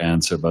clear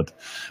answer, but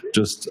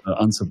just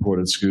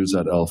unsupported screws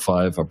at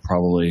L5 are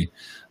probably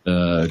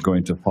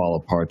going to fall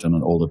apart in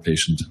an older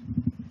patient.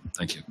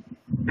 Thank you.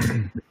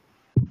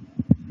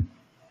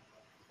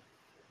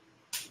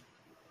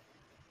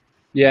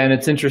 Yeah, and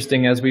it's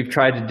interesting as we've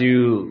tried to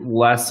do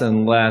less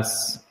and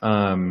less,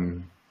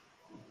 that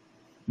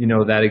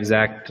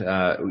exact,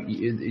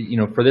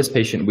 for this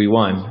patient we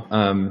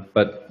won,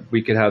 but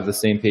we could have the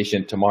same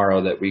patient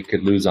tomorrow that we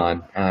could lose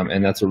on,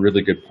 and that's a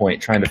really good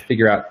point. Trying to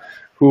figure out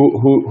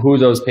who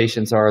those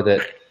patients are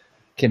that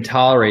can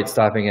tolerate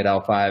stopping at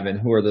L5 and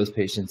who are those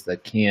patients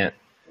that can't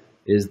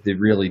is the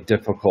really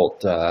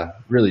difficult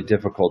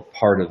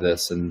part of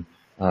this, and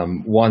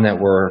one that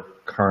we're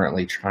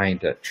currently trying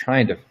to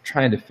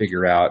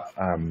figure out.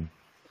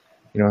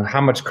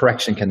 How much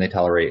correction can they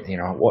tolerate?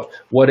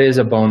 What is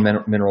a bone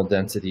mineral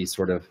density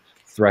sort of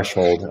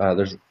threshold?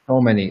 There's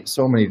so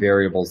many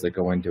variables that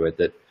go into it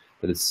that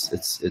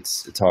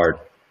it's hard.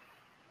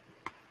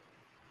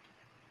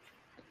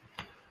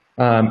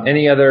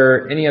 Any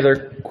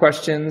other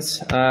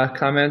questions,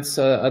 comments?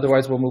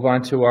 Otherwise, we'll move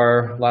on to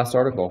our last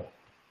article.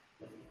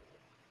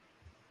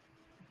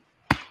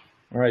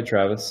 All right,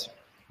 Travis.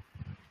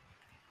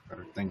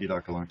 Thank you,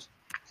 Dr. Lawrence.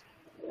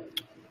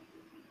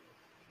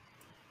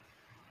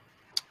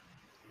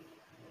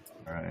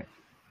 All right.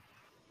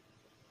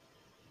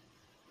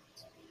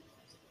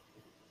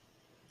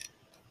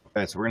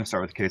 Okay, so we're going to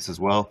start with the case as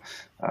well.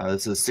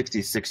 This is a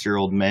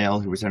 66-year-old male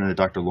who presented to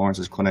Dr.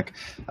 Lawrence's clinic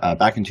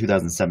back in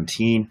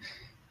 2017.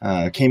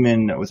 Came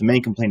in with a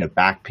main complaint of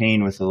back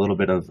pain with a little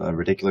bit of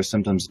radicular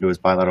symptoms to his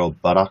bilateral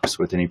buttocks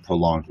with any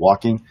prolonged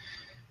walking.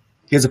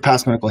 He has a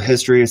past medical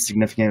history, is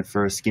significant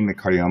for ischemic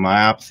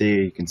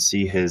cardiomyopathy. You can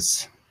see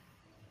his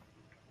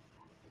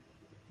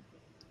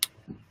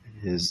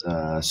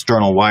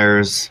sternal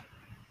wires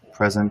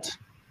present.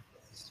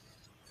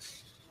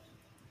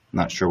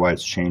 Not sure why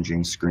it's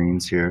changing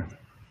screens here.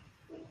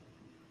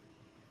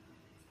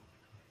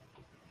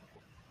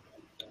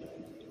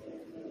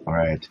 All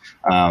right.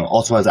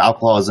 Also has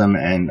alcoholism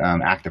and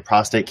active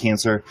prostate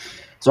cancer.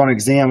 So on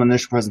exam,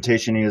 initial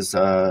presentation, he is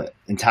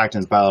intact in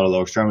his bilateral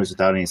lower extremities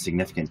without any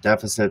significant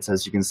deficits.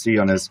 As you can see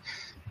on his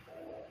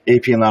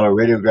AP and lateral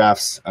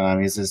radiographs,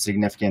 he has a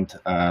significant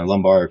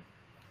lumbar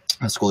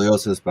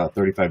scoliosis, about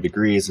 35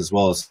 degrees, as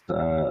well as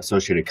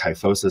associated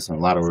kyphosis on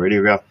the lateral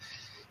radiograph.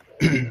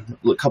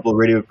 A couple of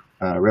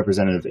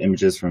representative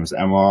images from his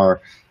MR,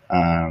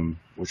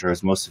 which are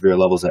his most severe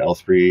levels at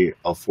L3,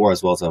 L4,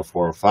 as well as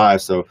L4,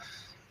 L5. So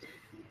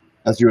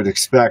as you would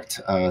expect,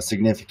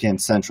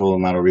 significant central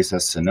and lateral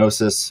recess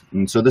stenosis.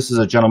 And so this is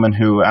a gentleman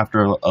who,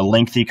 after a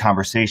lengthy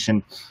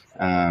conversation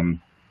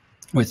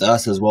with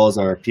us, as well as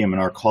our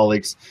PM&R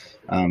colleagues,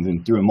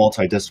 and through a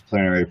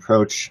multidisciplinary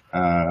approach,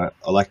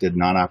 elected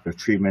non-operative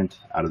treatment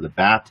out of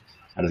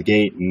the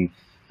gate, and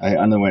I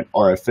underwent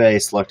RFA,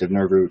 selective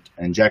nerve root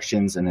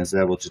injections, and is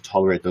able to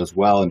tolerate those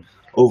well. And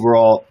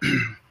overall,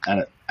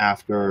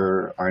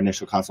 after our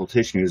initial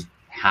consultation, he was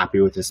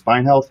happy with his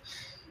spine health,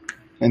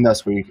 and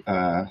thus we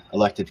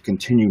elected to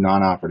continue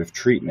non-operative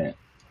treatment.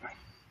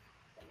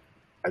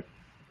 I'm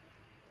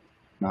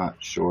not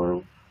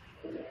sure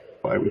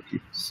why we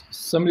keep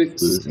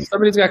losing.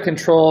 Somebody's got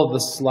control of the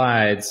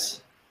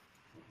slides.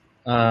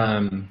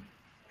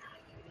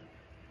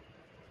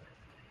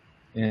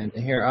 And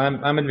here,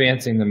 I'm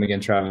advancing them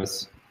again,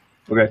 Travis.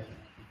 Okay.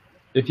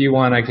 If you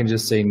want, I can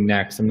just say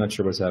next. I'm not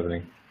sure what's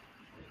happening.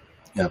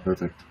 Yeah,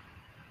 perfect.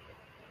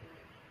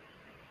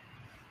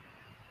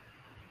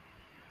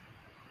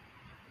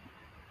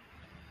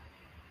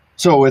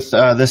 So with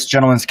this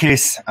gentleman's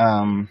case,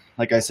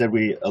 like I said,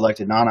 we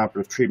elected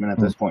non-operative treatment at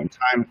this point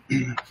in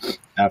time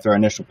after our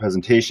initial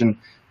presentation.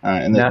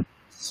 And now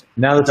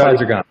the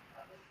slides are gone.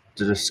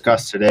 To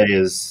discuss today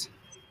is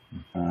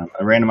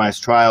a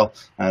randomized trial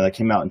that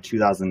came out in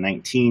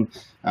 2019,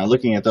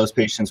 looking at those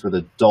patients with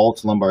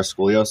adult lumbar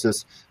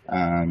scoliosis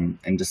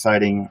and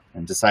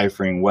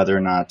deciphering whether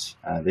or not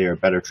they are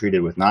better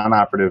treated with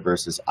non-operative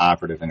versus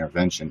operative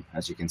intervention,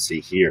 as you can see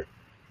here.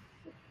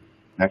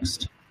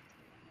 Next.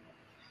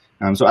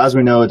 So as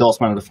we know, adult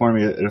spinal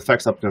deformity, it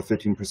affects up to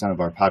 15% of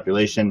our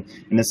population,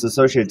 and its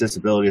associated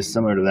disability is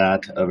similar to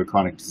that of a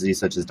chronic disease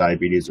such as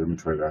diabetes or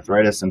rheumatoid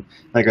arthritis. And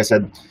like I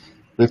said,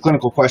 the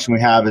clinical question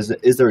we have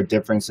is there a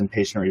difference in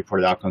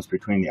patient-reported outcomes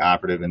between the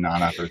operative and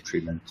non-operative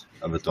treatment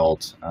of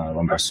adult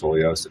lumbar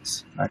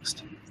scoliosis?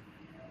 Next.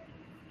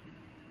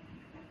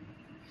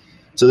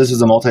 So this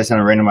is a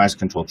multi-center randomized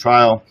controlled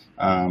trial.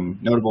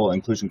 Notable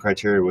inclusion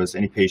criteria was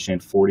any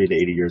patient 40 to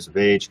 80 years of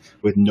age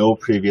with no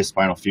previous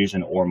spinal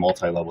fusion or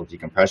multi-level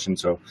decompression,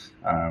 so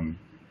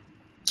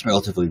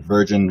relatively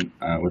virgin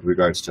with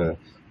regards to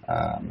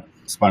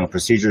spinal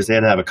procedures. They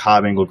had to have a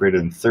Cobb angle greater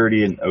than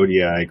 30, an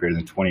ODI greater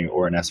than 20,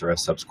 or an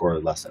SRS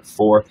subscore less than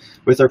 4,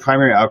 with their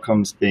primary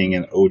outcomes being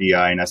an ODI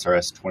and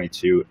SRS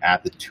 22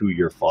 at the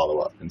 2-year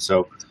follow-up. And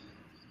so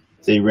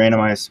they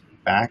randomized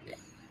back.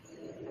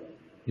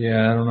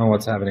 Yeah, I don't know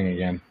what's happening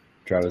again,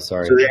 Travis,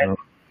 sorry. So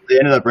they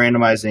ended up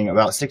randomizing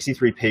about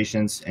 63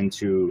 patients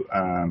into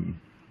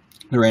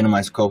the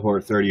randomized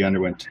cohort. 30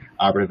 underwent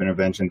operative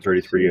intervention,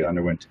 33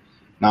 underwent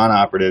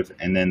non-operative,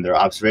 and then their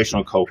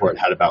observational cohort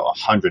had about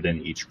 100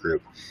 in each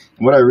group.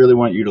 And what I really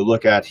want you to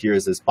look at here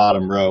is this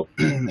bottom row,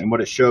 and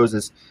what it shows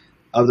is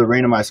of the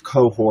randomized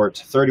cohort,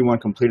 31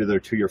 completed their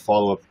 2-year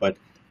follow-up, but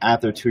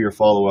at their 2-year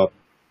follow-up,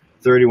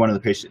 31 of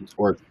the patients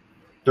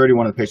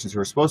who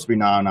were supposed to be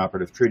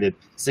non-operative treated,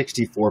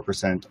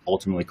 64%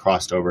 ultimately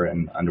crossed over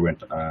and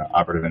underwent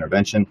operative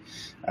intervention.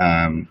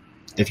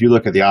 If you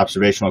look at the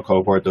observational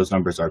cohort, those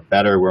numbers are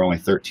better, where only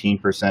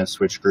 13%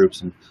 switched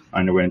groups and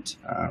underwent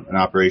an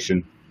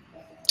operation,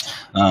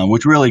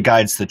 which really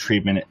guides the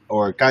treatment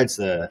or guides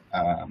the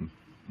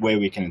way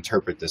we can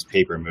interpret this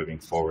paper moving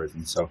forward.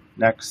 And so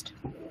next.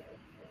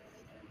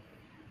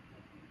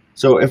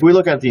 So if we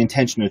look at the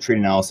intention to treat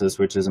analysis,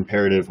 which is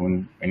imperative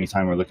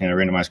anytime we're looking at a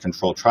randomized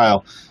controlled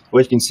trial,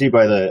 what you can see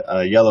by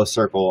the yellow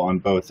circle on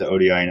both the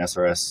ODI and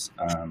SRS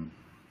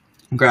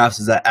graphs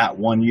is that at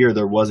 1 year,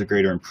 there was a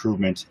greater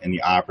improvement in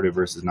the operative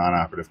versus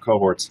non-operative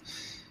cohorts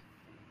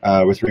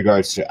with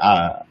regards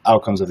to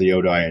outcomes of the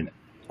ODI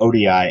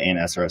and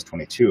SRS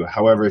 22.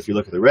 However, if you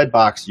look at the red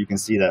box, you can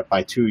see that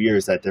by 2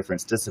 years, that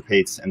difference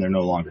dissipates and they're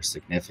no longer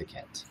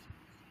significant.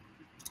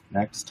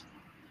 Next.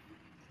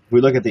 If we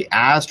look at the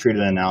as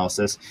treated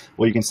analysis,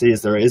 what you can see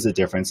is there is a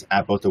difference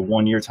at both the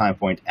 1 year time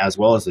point as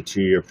well as the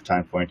 2-year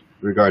time point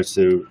in regards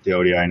to the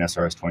ODI and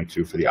SRS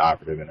 22 for the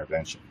operative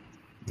intervention.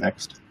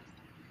 Next.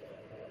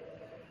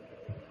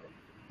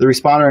 The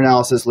responder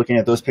analysis, looking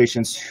at those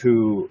patients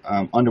who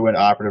underwent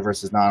operative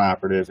versus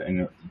non-operative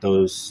and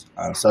those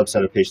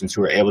subset of patients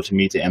who were able to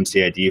meet the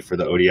MCID for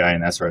the ODI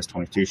and SRS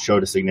 22,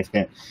 showed a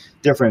significant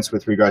difference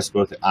with regards to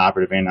both the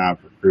operative and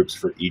non-operative groups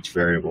for each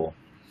variable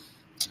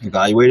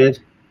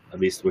evaluated, at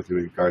least with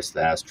regards to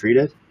the as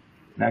treated.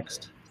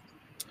 Next.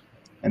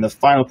 And the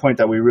final point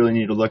that we really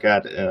need to look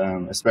at,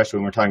 especially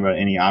when we're talking about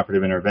any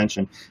operative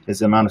intervention, is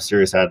the amount of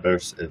serious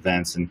adverse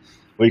events. And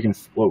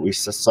what we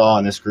saw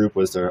in this group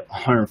was there are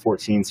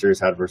 114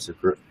 serious adverse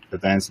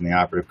events in the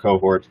operative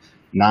cohort,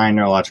 9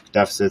 neurologic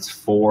deficits,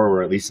 4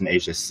 were at least in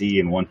HSC,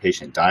 and 1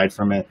 patient died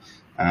from it.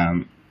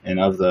 And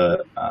of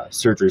the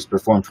surgeries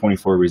performed,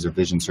 24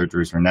 revision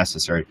surgeries were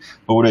necessary.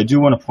 But what I do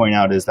want to point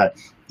out is that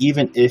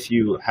even if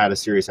you had a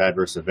serious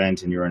adverse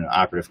event and you're in an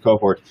operative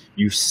cohort,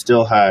 you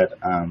still had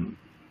a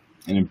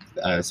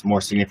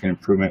more significant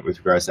improvement with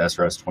regards to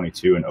SRS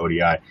 22 and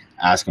ODI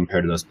as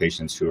compared to those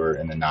patients who are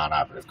in the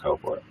non-operative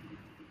cohort.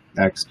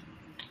 Next.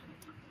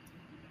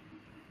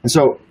 And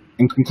so,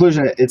 in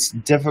conclusion, it's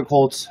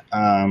difficult,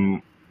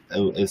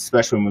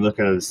 especially when we look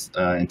at this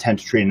intent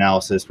to treat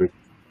analysis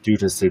due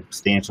to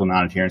substantial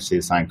non-adherence to the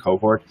assigned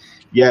cohort.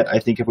 Yet, I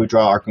think if we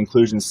draw our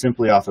conclusions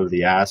simply off of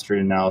the as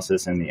treated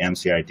analysis and the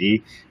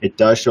MCID, it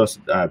does show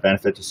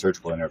benefit to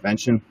surgical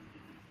intervention.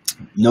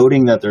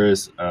 Noting that there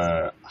is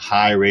a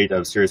high rate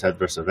of serious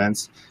adverse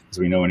events, as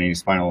we know in any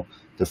spinal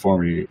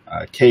deformity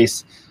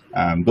case,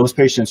 those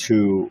patients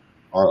who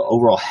are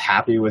overall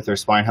happy with their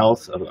spine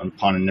health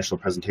upon initial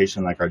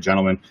presentation, like our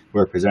gentleman who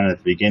were presented at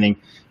the beginning,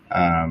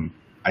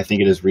 I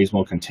think it is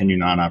reasonable to continue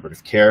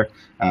non-operative care.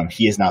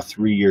 He is now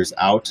 3 years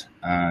out.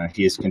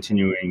 He is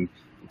continuing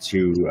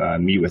to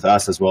meet with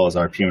us as well as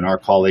our PM&R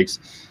colleagues,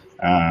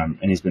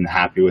 and he's been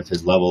happy with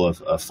his level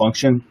of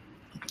function.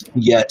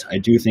 Yet, I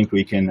do think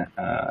we can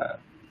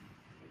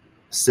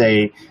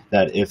say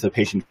that if the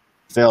patient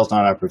fails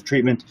non-operative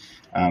treatment,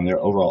 they're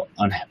overall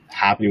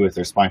unhappy with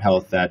their spine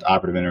health, that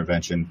operative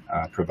intervention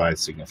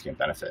provides significant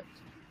benefit.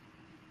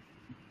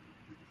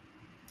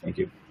 Thank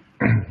you.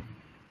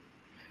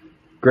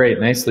 Great,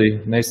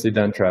 nicely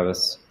done,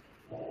 Travis.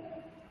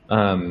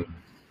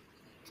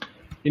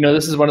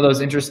 This is one of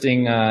those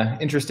interesting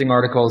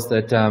articles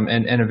that,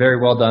 and a very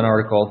well done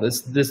article.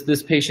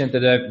 This patient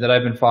that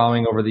I've been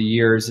following over the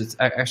years,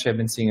 actually I've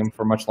been seeing him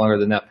for much longer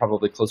than that,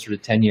 probably closer to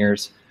 10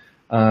 years.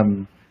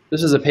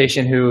 This is a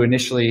patient who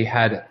initially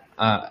had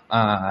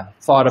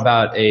thought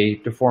about a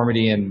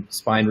deformity and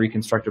spine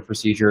reconstructive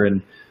procedure,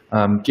 and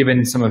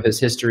given some of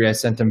his history, I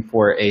sent him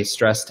for a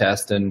stress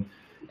test. And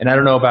I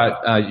don't know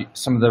about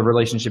some of the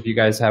relationship you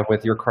guys have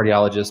with your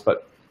cardiologist,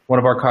 but one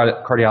of our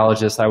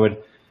cardiologists,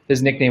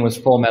 his nickname was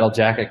Full Metal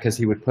Jacket because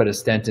he would put a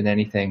stent in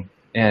anything.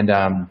 And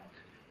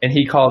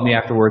he called me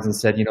afterwards and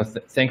said,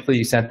 thankfully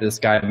you sent this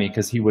guy to me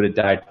because he would have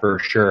died for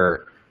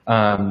sure.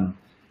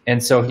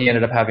 And so he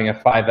ended up having a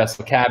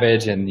 5-vessel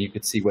CABG, and you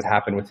could see what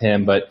happened with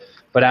him. But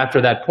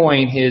after that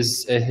point,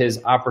 his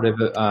operative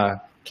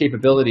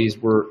capabilities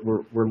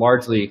were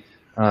largely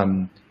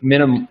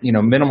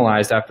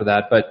minimalized after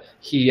that. But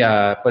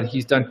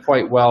he's done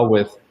quite well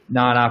with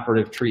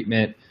non-operative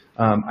treatment.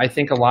 I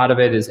think a lot of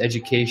it is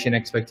education,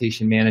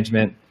 expectation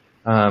management,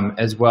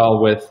 as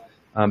well with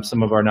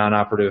some of our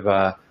non-operative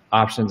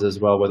options as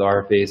well with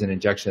RFAs and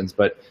injections.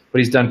 But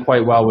he's done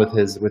quite well with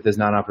his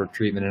non-operative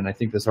treatment, and I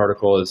think this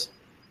article is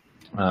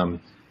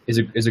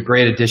a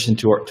great addition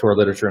to our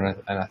literature, and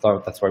I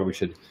thought that's why we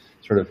should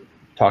sort of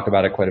talk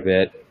about it quite a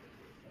bit.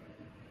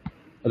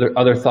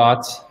 Other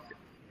thoughts?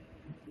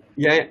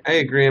 Yeah, I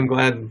agree. I'm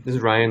glad. This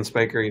is Ryan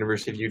Spiker,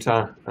 University of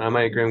Utah. I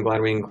agree. I'm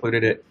glad we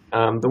included it.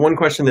 The one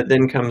question that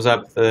then comes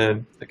up,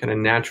 the kind of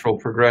natural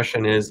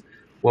progression is,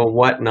 well,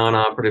 what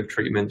non-operative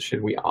treatments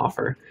should we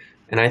offer?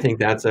 And I think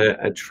that's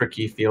a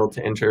tricky field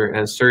to enter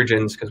as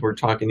surgeons, because we're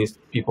talking these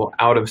people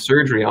out of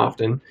surgery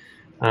often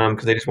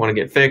because they just want to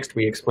get fixed.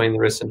 We explain the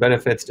risks and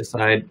benefits,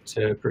 decide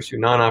to pursue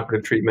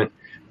non-operative treatment,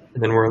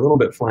 and then we're a little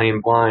bit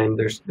flying blind.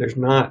 There's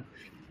not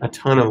a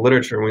ton of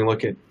literature when we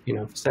look at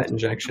set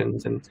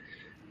injections and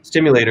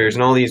stimulators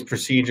and all these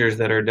procedures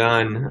that are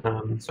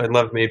done. So I'd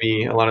love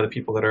maybe a lot of the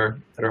people that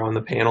are on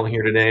the panel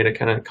here today to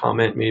kind of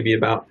comment maybe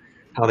about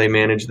how they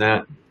manage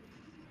that.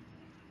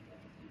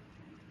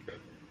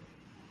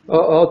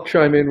 I'll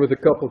chime in with a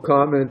couple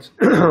comments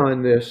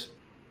on this.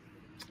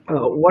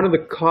 One of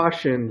the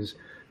cautions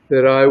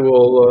that I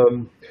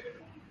will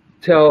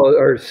tell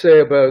or say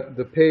about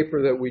the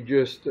paper that we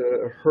just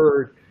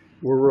heard,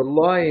 we're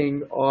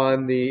relying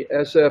on the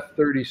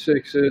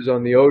SF36s,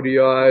 on the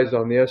ODIs,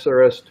 on the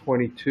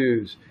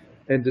SRS22s.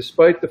 And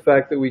despite the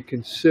fact that we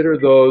consider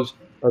those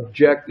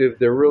objective,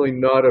 they're really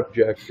not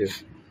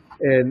objective.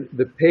 And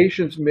the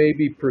patients may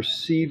be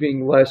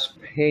perceiving less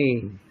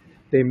pain.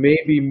 They may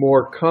be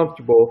more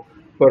comfortable,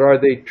 but are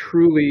they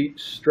truly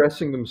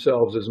stressing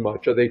themselves as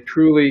much? Are they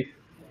truly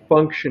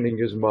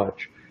functioning as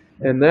much?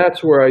 And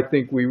that's where I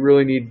think we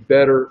really need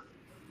better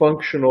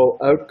functional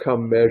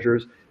outcome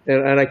measures.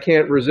 And I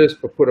can't resist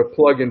but put a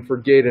plug in for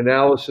gait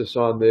analysis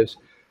on this.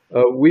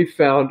 We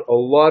found a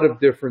lot of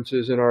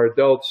differences in our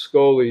adult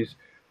scolies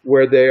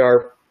where they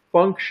are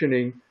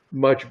functioning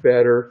much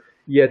better,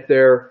 yet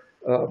their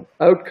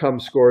outcome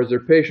scores, their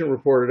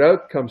patient-reported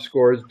outcome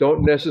scores,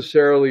 don't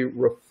necessarily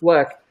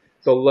reflect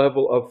the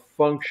level of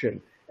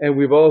function. And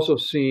we've also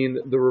seen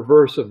the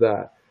reverse of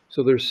that.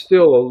 So there's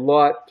still a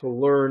lot to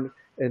learn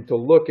and to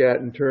look at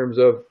in terms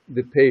of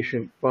the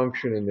patient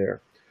function in there.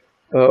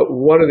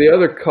 One of the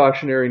other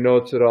cautionary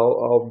notes that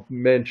I'll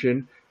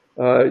mention,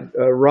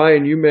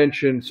 Ryan, you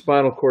mentioned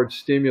spinal cord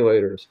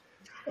stimulators.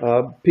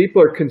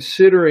 People are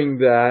considering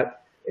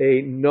that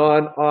a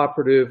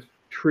non-operative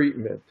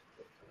treatment.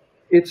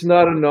 It's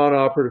not a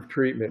non-operative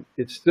treatment.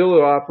 It's still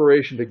an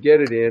operation to get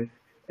it in.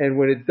 And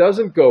when it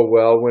doesn't go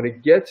well, when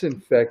it gets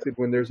infected,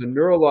 when there's a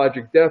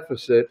neurologic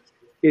deficit,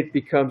 it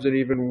becomes an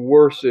even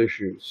worse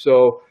issue.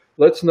 So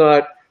let's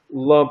not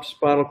lump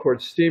spinal cord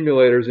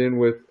stimulators in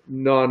with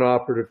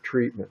non-operative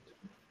treatment.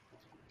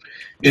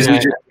 Izzy,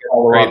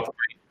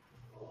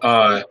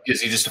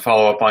 just to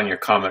follow up on your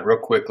comment real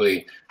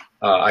quickly,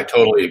 I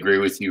totally agree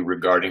with you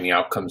regarding the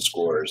outcome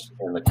scores,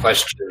 and the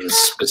question is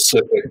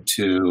specific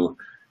to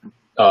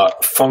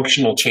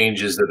functional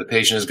changes that the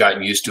patient has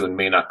gotten used to and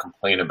may not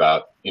complain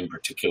about in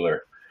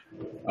particular.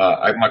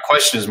 My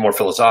question is more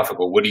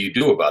philosophical. What do you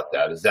do about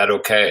that? Is that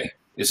okay?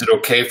 Is it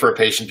okay for a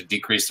patient to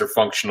decrease their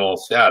functional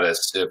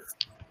status if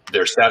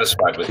they're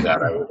satisfied with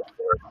that? I would say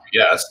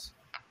yes,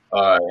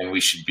 and we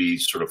should be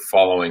sort of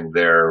following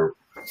their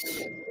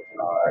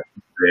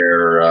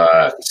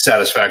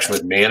satisfaction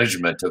with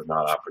management of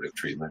non-operative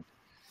treatment.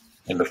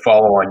 And to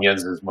follow on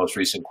Jens's most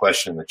recent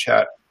question in the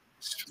chat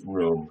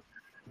room,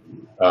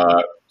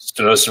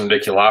 stenosis and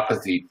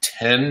radiculopathy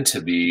tend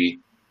to be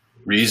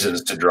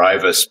reasons to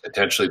drive us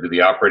potentially to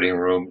the operating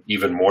room,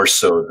 even more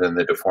so than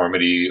the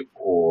deformity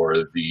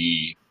or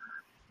the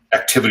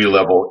activity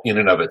level in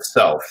and of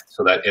itself.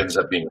 So that ends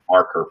up being a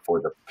marker for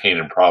the pain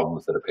and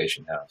problems that a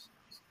patient has.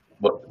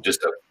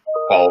 Just a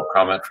follow-up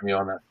comment from you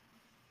on that.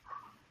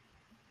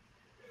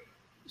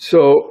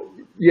 So,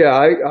 yeah,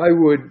 I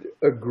would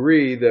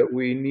agree that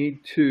we need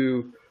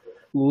to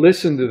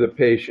listen to the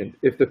patient.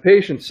 If the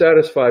patient's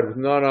satisfied with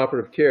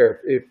non-operative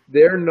care, if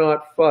they're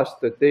not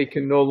fussed that they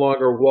can no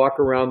longer walk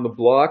around the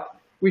block,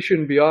 we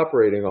shouldn't be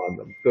operating on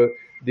them.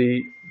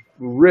 the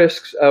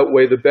risks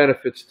outweigh the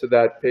benefits to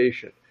that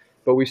patient.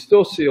 But we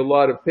still see a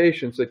lot of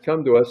patients that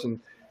come to us and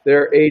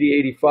they're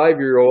 80,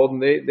 85-year-old,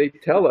 and they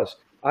tell us,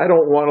 I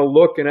don't want to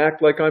look and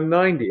act like I'm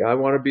 90. I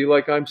want to be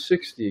like I'm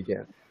 60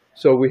 again.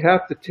 So we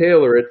have to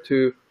tailor it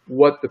to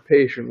what the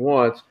patient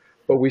wants,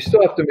 but we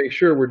still have to make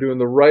sure we're doing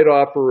the right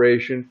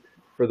operation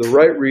for the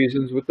right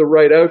reasons with the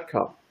right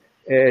outcome.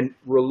 And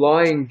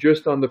relying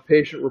just on the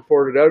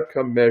patient-reported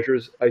outcome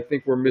measures, I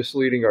think we're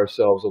misleading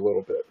ourselves a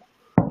little bit.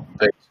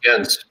 Thanks,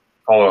 Jens.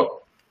 Follow-up.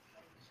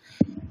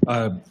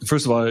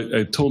 First of all,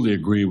 I totally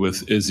agree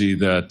with Izzy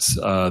that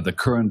the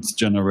current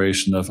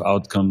generation of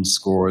outcome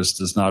scores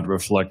does not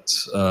reflect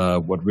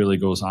what really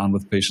goes on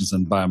with patients,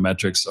 and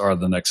biometrics are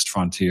the next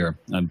frontier.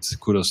 And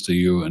kudos to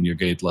you and your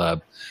GATE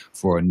lab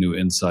for new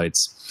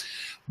insights.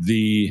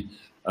 The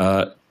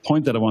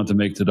point that I want to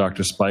make to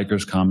Dr.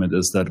 Spiker's comment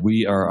is that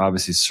we are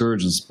obviously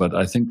surgeons, but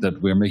I think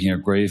that we're making a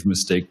grave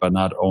mistake by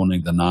not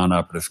owning the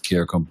non-operative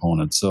care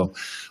component. So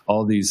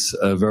all these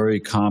very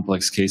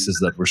complex cases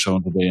that were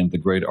shown today and the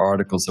great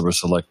articles that were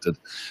selected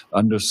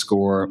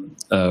underscore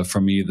for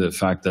me the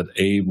fact that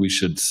we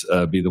should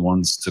be the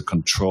ones to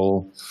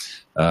control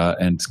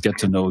and get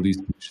to know these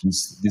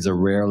patients. These are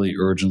rarely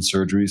urgent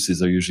surgeries.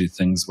 These are usually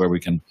things where we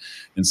can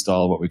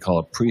install what we call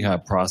a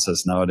prehab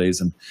process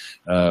nowadays. And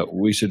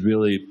we should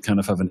really kind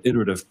of have an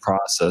iterative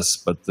process.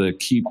 But the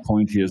key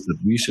point here is that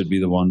we should be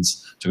the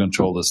ones to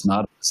control this,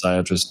 not a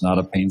physiatrist, not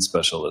a pain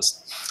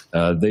specialist.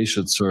 They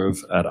should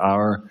serve at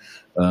our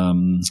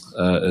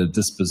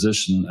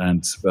disposition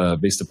and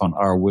based upon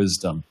our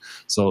wisdom.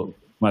 So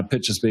my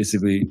pitch is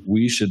basically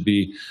we should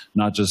be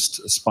not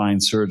just spine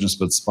surgeons,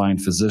 but spine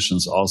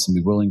physicians also be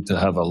willing to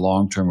have a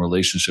long-term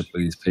relationship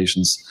with these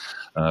patients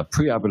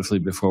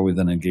preoperatively before we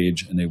then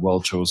engage in a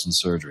well-chosen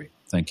surgery.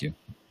 Thank you.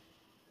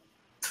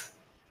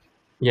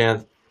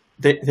 Yeah,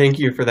 thank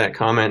you for that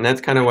comment. And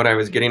that's kind of what I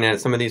was getting at.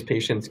 Some of these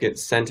patients get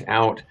sent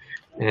out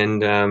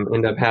and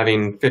end up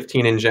having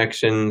 15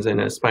 injections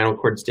and a spinal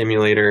cord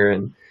stimulator,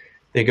 and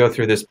they go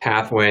through this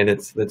pathway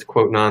that's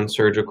quote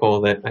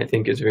non-surgical that I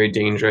think is very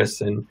dangerous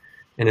and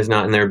is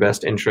not in their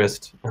best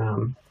interest.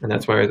 And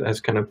that's why I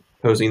was kind of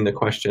posing the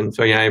question.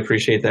 So yeah, I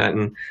appreciate that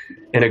and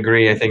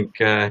agree. I think,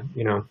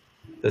 you know,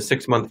 the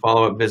 6-month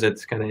follow-up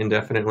visits kind of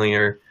indefinitely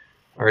are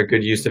a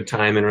good use of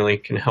time and really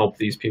can help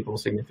these people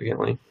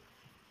significantly.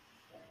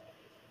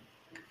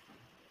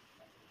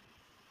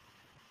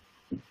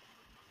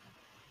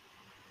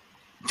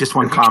 Just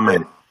one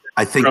comment.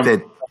 I think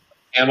that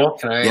Emil,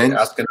 can I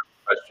ask another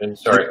question?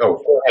 Sorry. Oh,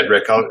 go ahead,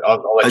 Rick.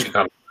 I'll let you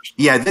comment.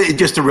 Yeah,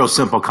 just a real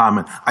simple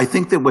comment. I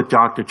think that what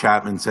Dr.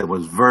 Chapman said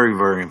was very,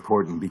 very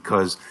important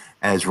because,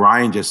 as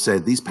Ryan just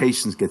said, these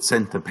patients get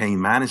sent to pain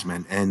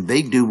management and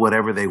they do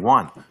whatever they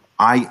want.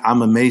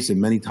 I'm amazed that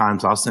many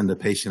times I'll send a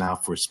patient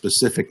out for a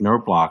specific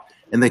nerve block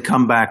and they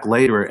come back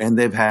later and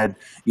they've had,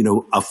 you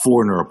know, a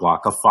 4 nerve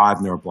block, a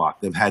 5 nerve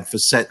block. They've had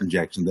facet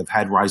injections, they've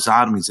had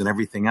rhizotomies and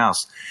everything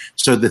else.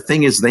 So the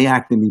thing is they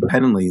act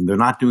independently and they're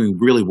not doing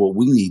really what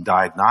we need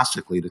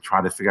diagnostically to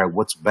try to figure out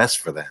what's best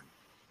for them.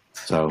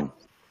 So,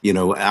 you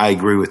know, I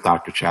agree with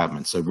Dr.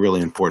 Chapman. It's a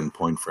really important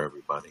point for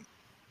everybody.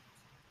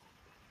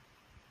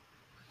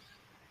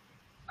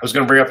 I was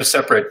going to bring up a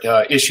separate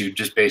issue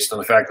just based on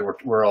the fact that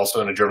we're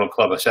also in a journal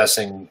club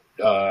assessing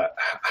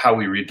how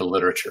we read the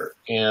literature.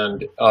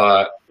 And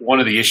one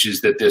of the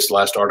issues that this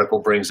last article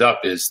brings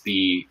up is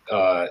the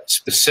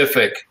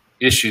specific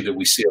issue that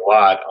we see a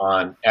lot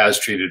on as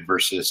treated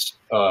versus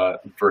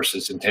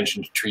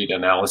intention to treat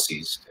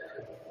analyses.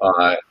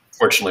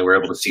 Fortunately, we're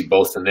able to see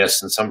both in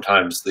this, and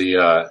sometimes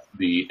the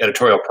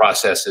editorial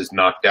process has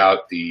knocked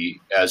out the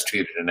as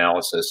treated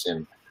analysis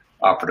in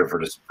operative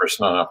versus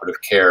non-operative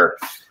care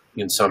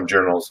in some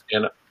journals.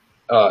 And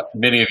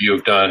many of you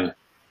have done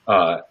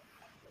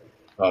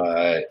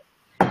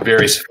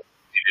very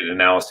sophisticated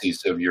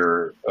analyses of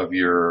your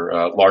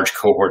large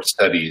cohort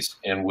studies,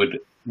 and would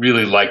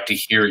really like to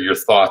hear your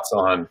thoughts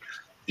on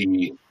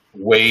the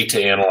way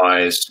to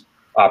analyze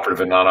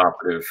operative and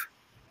non-operative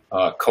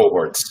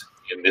cohorts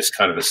in this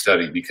kind of a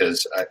study,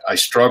 because I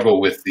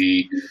struggle with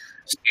the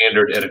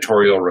standard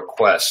editorial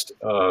request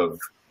of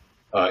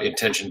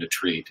intention to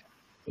treat,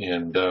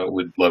 and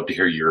would love to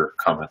hear your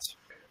comments.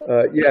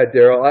 Yeah,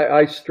 Daryl,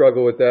 I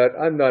struggle with that.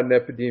 I'm not an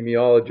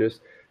epidemiologist,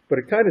 but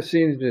it kind of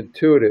seems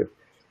intuitive.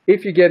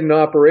 If you get an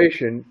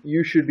operation,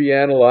 you should be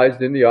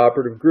analyzed in the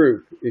operative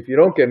group. If you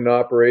don't get an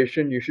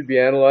operation, you should be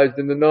analyzed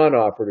in the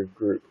non-operative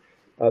group.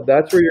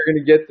 That's where you're going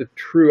to get the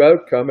true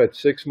outcome at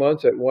 6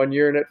 months, at 1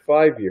 year, and at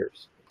 5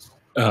 years.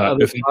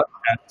 If I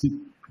add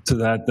to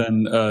that,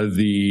 then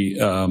the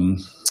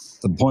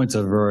points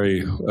are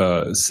very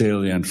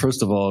salient.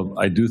 First of all,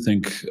 I do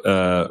think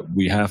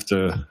we have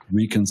to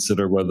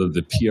reconsider whether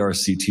the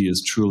PRCT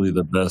is truly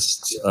the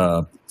best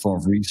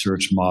form of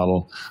research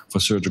model for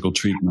surgical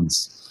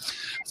treatments.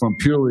 From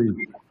purely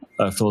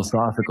a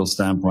philosophical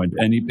standpoint,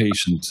 any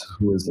patient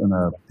who is in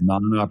a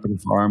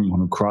non-operative arm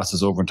who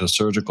crosses over into a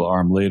surgical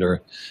arm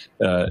later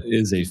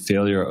is a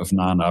failure of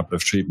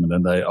non-operative treatment.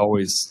 And I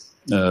always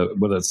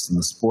whether it's in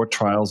the sport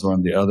trials or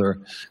in the other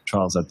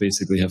trials that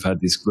basically have had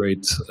these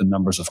great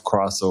numbers of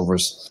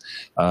crossovers,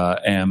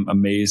 am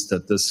amazed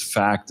that this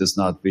fact is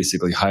not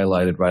basically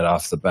highlighted right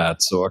off the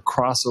bat. So a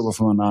crossover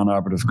from a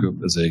non-operative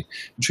group is a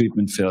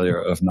treatment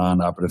failure of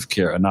non-operative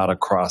care and not a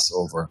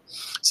crossover.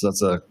 So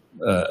that's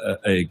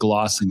a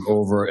glossing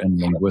over in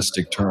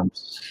linguistic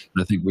terms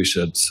that I think we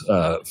should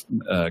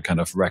kind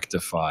of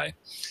rectify.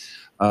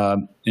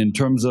 In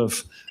terms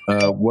of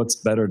what's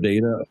better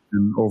data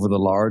and over the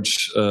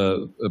large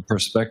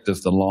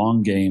perspective, the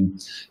long game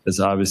is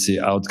obviously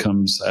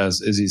outcomes,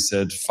 as Izzy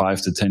said,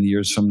 5 to 10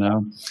 years from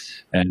now,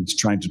 and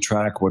trying to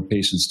track what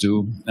patients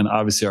do. And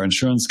obviously our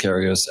insurance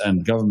carriers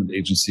and government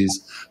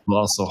agencies will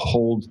also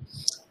hold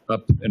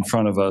up in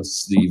front of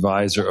us the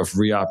visor of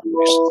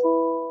reoperation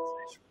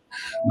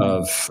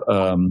of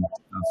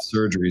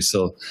surgery.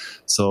 So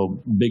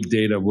big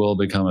data will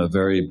become a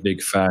very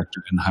big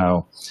factor in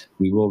how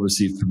we will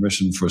receive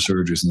permission for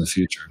surgeries in the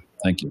future.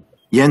 Thank you.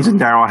 Jens and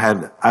Daryl,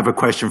 I have a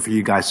question for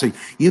you guys. So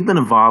you've been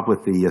involved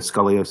with the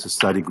scoliosis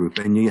study group,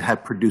 and you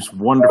have produced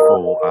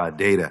wonderful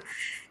data.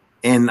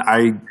 And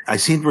I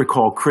seem to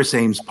recall Chris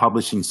Ames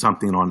publishing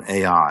something on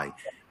AI.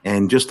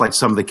 And just like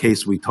some of the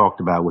cases we talked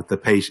about with the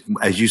patient,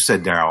 as you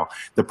said, Daryl,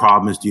 the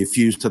problem is, do you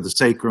fuse to the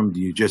sacrum? Do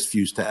you just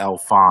fuse to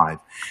L5?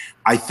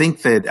 I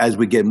think that as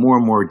we get more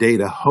and more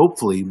data,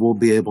 hopefully we'll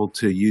be able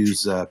to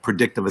use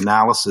predictive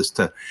analysis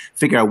to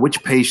figure out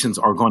which patients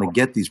are going to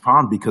get these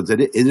problems, because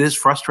it is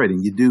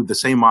frustrating. You do the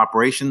same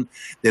operation,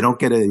 they don't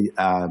get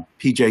a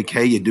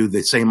PJK, you do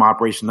the same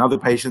operation another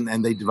patient,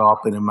 and they develop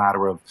in a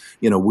matter of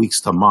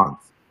weeks to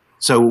months.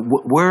 So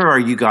where are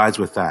you guys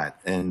with that?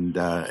 And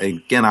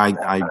again,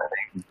 I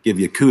give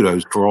you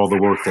kudos for all the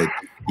work that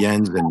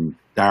Jens and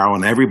Daryl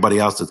and everybody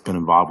else that's been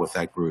involved with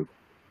that group.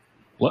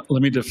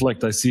 Let me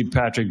deflect. I see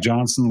Patrick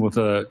Johnson with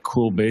a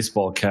cool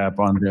baseball cap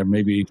on there.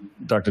 Maybe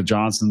Dr.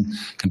 Johnson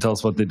can tell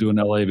us what they do in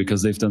LA,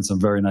 because they've done some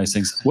very nice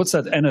things. What's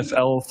that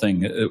NFL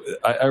thing?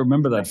 I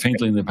remember that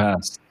faintly in the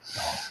past.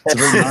 It's a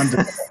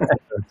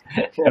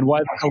very And why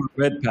the color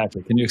red,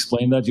 Patrick? Can you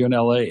explain that? You're in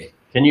LA.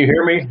 Can you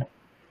hear me?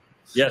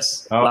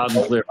 Yes, loud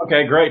and clear.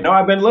 Okay, great. No,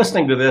 I've been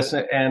listening to this,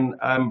 and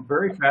I'm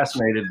very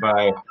fascinated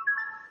by,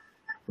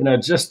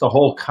 just the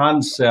whole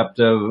concept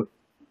of,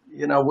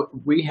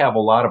 we have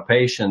a lot of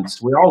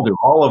patients. We all do.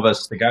 All of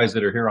us, the guys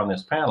that are here on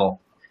this panel,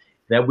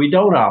 that we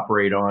don't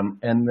operate on,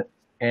 and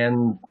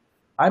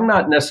I'm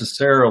not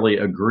necessarily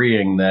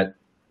agreeing that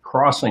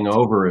crossing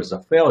over is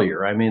a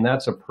failure. I mean,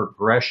 that's a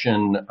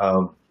progression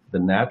of the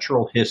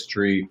natural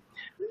history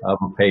of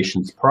a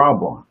patient's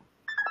problem.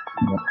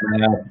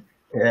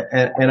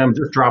 And I'm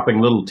just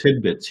dropping little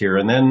tidbits here.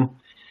 And then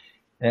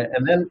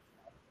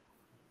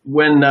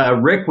when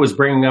Rick was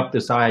bringing up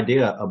this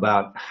idea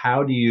about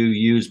how do you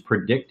use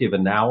predictive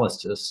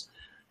analysis,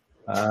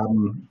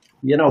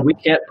 we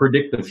can't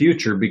predict the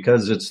future,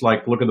 because it's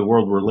like, look at the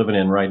world we're living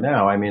in right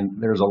now. I mean,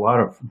 there's a lot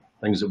of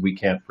things that we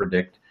can't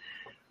predict.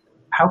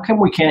 How come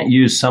we can't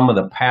use some of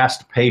the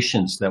past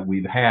patients that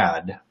we've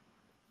had?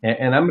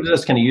 And I'm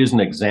just going to use an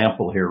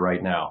example here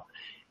right now,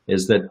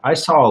 is that I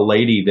saw a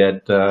lady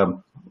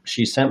that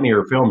she sent me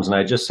her films, and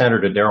I just sent her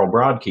to Daryl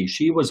Broadkey.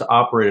 She was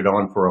operated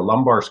on for a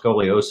lumbar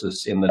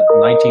scoliosis in the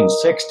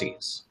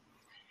 1960s.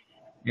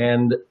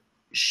 And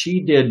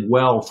she did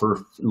well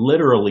for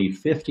literally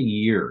 50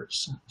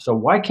 years. So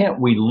why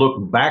can't we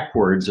look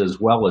backwards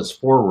as well as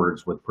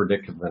forwards with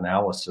predictive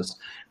analysis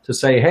to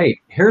say, hey,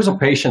 here's a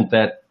patient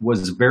that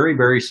was very,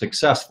 very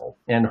successful.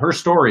 And her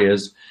story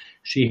is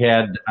she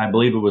had, I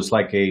believe it was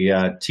like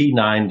a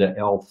T9 to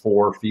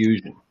L4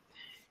 fusion.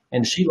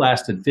 And she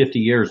lasted 50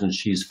 years, and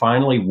she's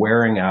finally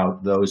wearing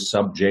out those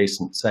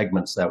subjacent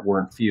segments that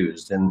weren't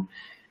fused. And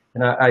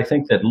I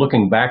think that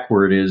looking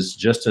backward is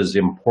just as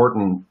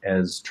important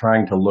as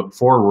trying to look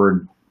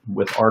forward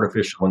with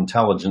artificial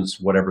intelligence,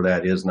 whatever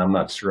that is. And I'm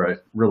not sure I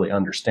really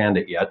understand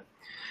it yet.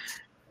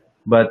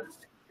 But,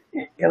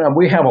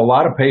 we have a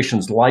lot of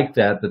patients like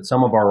that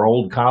some of our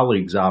old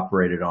colleagues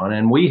operated on,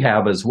 and we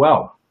have as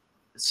well.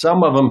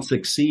 Some of them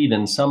succeed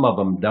and some of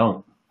them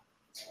don't.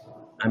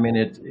 I mean,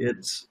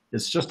 it's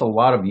just a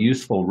lot of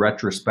useful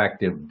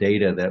retrospective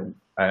data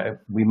that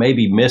we may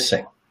be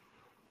missing.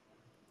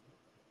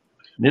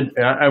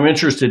 I'm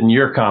interested in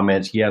your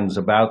comments, Jens,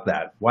 about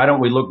that. Why don't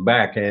we look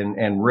back?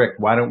 And Rick,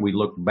 why don't we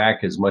look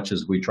back as much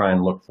as we try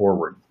and look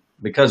forward?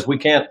 Because we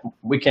can't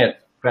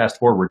fast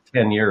forward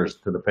 10 years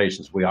to the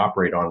patients we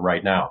operate on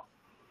right now.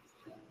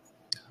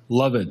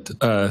 Love it.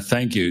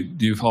 Thank you.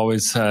 You've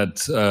always had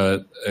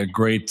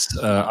great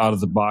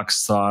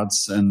out-of-the-box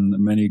thoughts in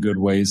many good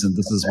ways, and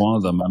this is one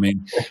of them. I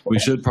mean, we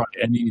should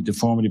probably, any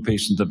deformity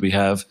patient that we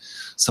have,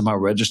 somehow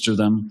register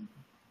them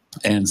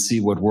and see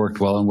what worked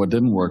well and what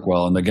didn't work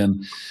well. And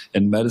again,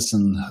 in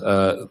medicine,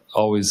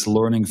 always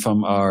learning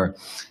from our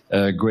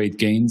great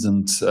gains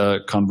and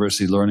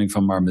conversely learning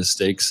from our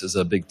mistakes is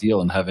a big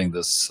deal. And having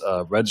this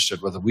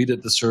registered, whether we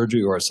did the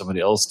surgery or somebody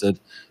else did,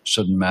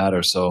 shouldn't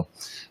matter. So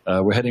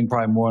we're heading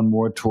probably more and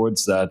more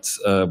towards that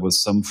with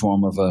some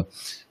form of a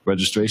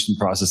registration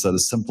process that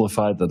is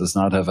simplified, that does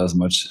not have as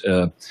much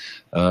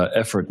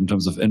effort in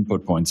terms of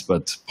input points,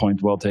 but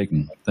point well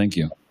taken. Thank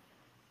you.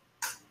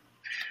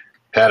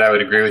 Pat, I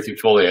would agree with you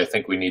fully. I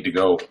think we need to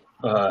go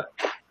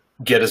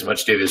get as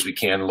much data as we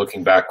can,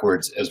 looking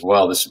backwards as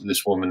well.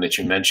 This woman that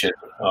you mentioned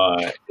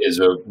is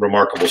a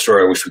remarkable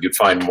story. I wish we could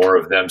find more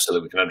of them so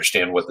that we can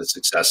understand what the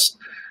success,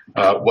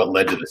 what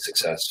led to the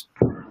success.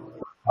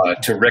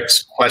 To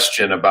Rick's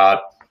question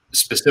about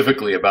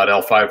specifically about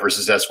L5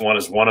 versus S1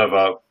 is one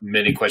of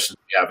many questions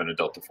we have in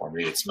adult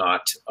deformity. It's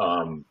not.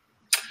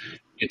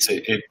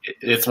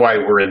 It's why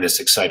we're in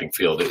this exciting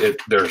field.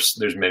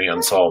 There's many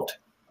unsolved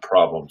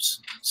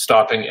problems.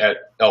 Stopping at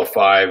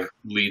L5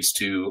 leads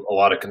to a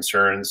lot of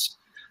concerns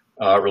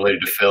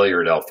related to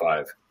failure at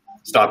L5.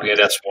 Stopping at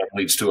S1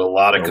 leads to a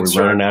lot of concerns.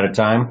 We're running out of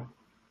time.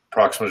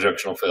 Proximal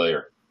junctional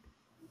failure.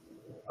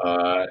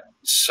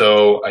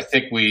 So I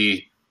think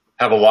we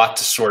have a lot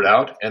to sort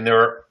out, and there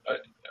are.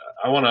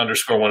 I want to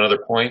underscore one other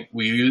point.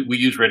 We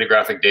use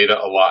radiographic data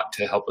a lot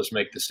to help us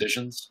make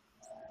decisions,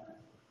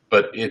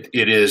 but it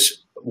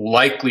is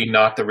likely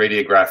not the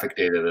radiographic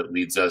data that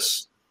leads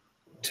us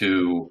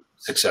to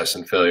success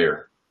and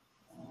failure.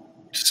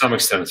 To some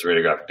extent, it's the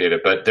radiographic data,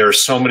 but there are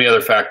so many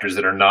other factors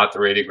that are not the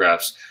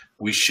radiographs.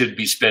 We should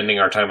be spending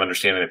our time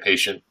understanding the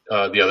patient,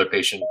 the other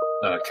patient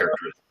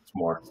characteristics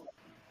more.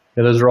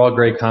 Yeah, those are all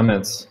great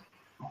comments.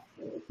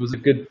 It was a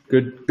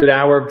good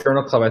hour of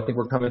Journal Club. I think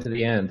we're coming to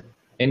the end.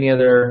 Any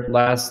other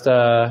last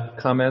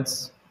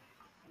comments,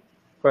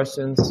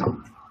 questions?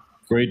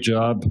 Great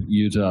job,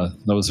 Utah.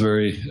 That was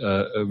very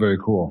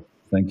cool.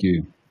 Thank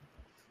you.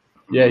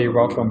 Yeah, you're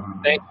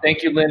welcome.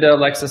 Thank you, Linda,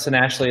 Alexis, and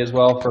Ashley as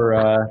well for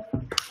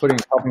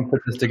helping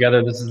put this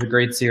together. This is a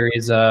great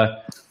series.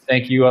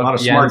 Thank you. A lot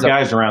of smart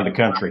guys around the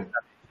country.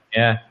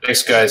 Yeah.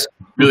 Thanks, guys.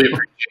 Really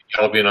appreciate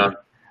y'all being on.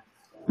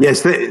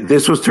 Yes,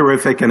 this was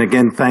terrific. And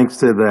again, thanks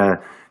to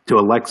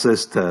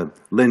Alexis, to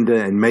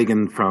Linda, and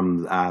Megan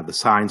from the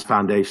Science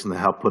Foundation that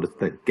helped put it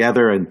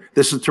together. And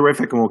this is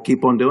terrific, and we'll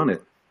keep on doing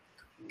it.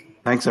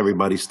 Thanks,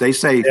 everybody. Stay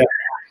safe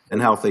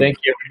and healthy. Thank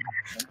you.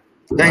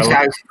 Thanks,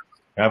 guys.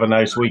 Have a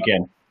nice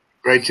weekend.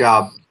 Great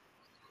job.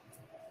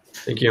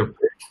 Thank you.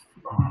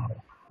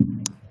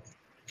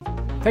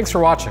 Thanks for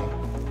watching.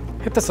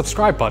 Hit the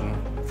subscribe button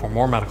for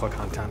more medical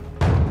content.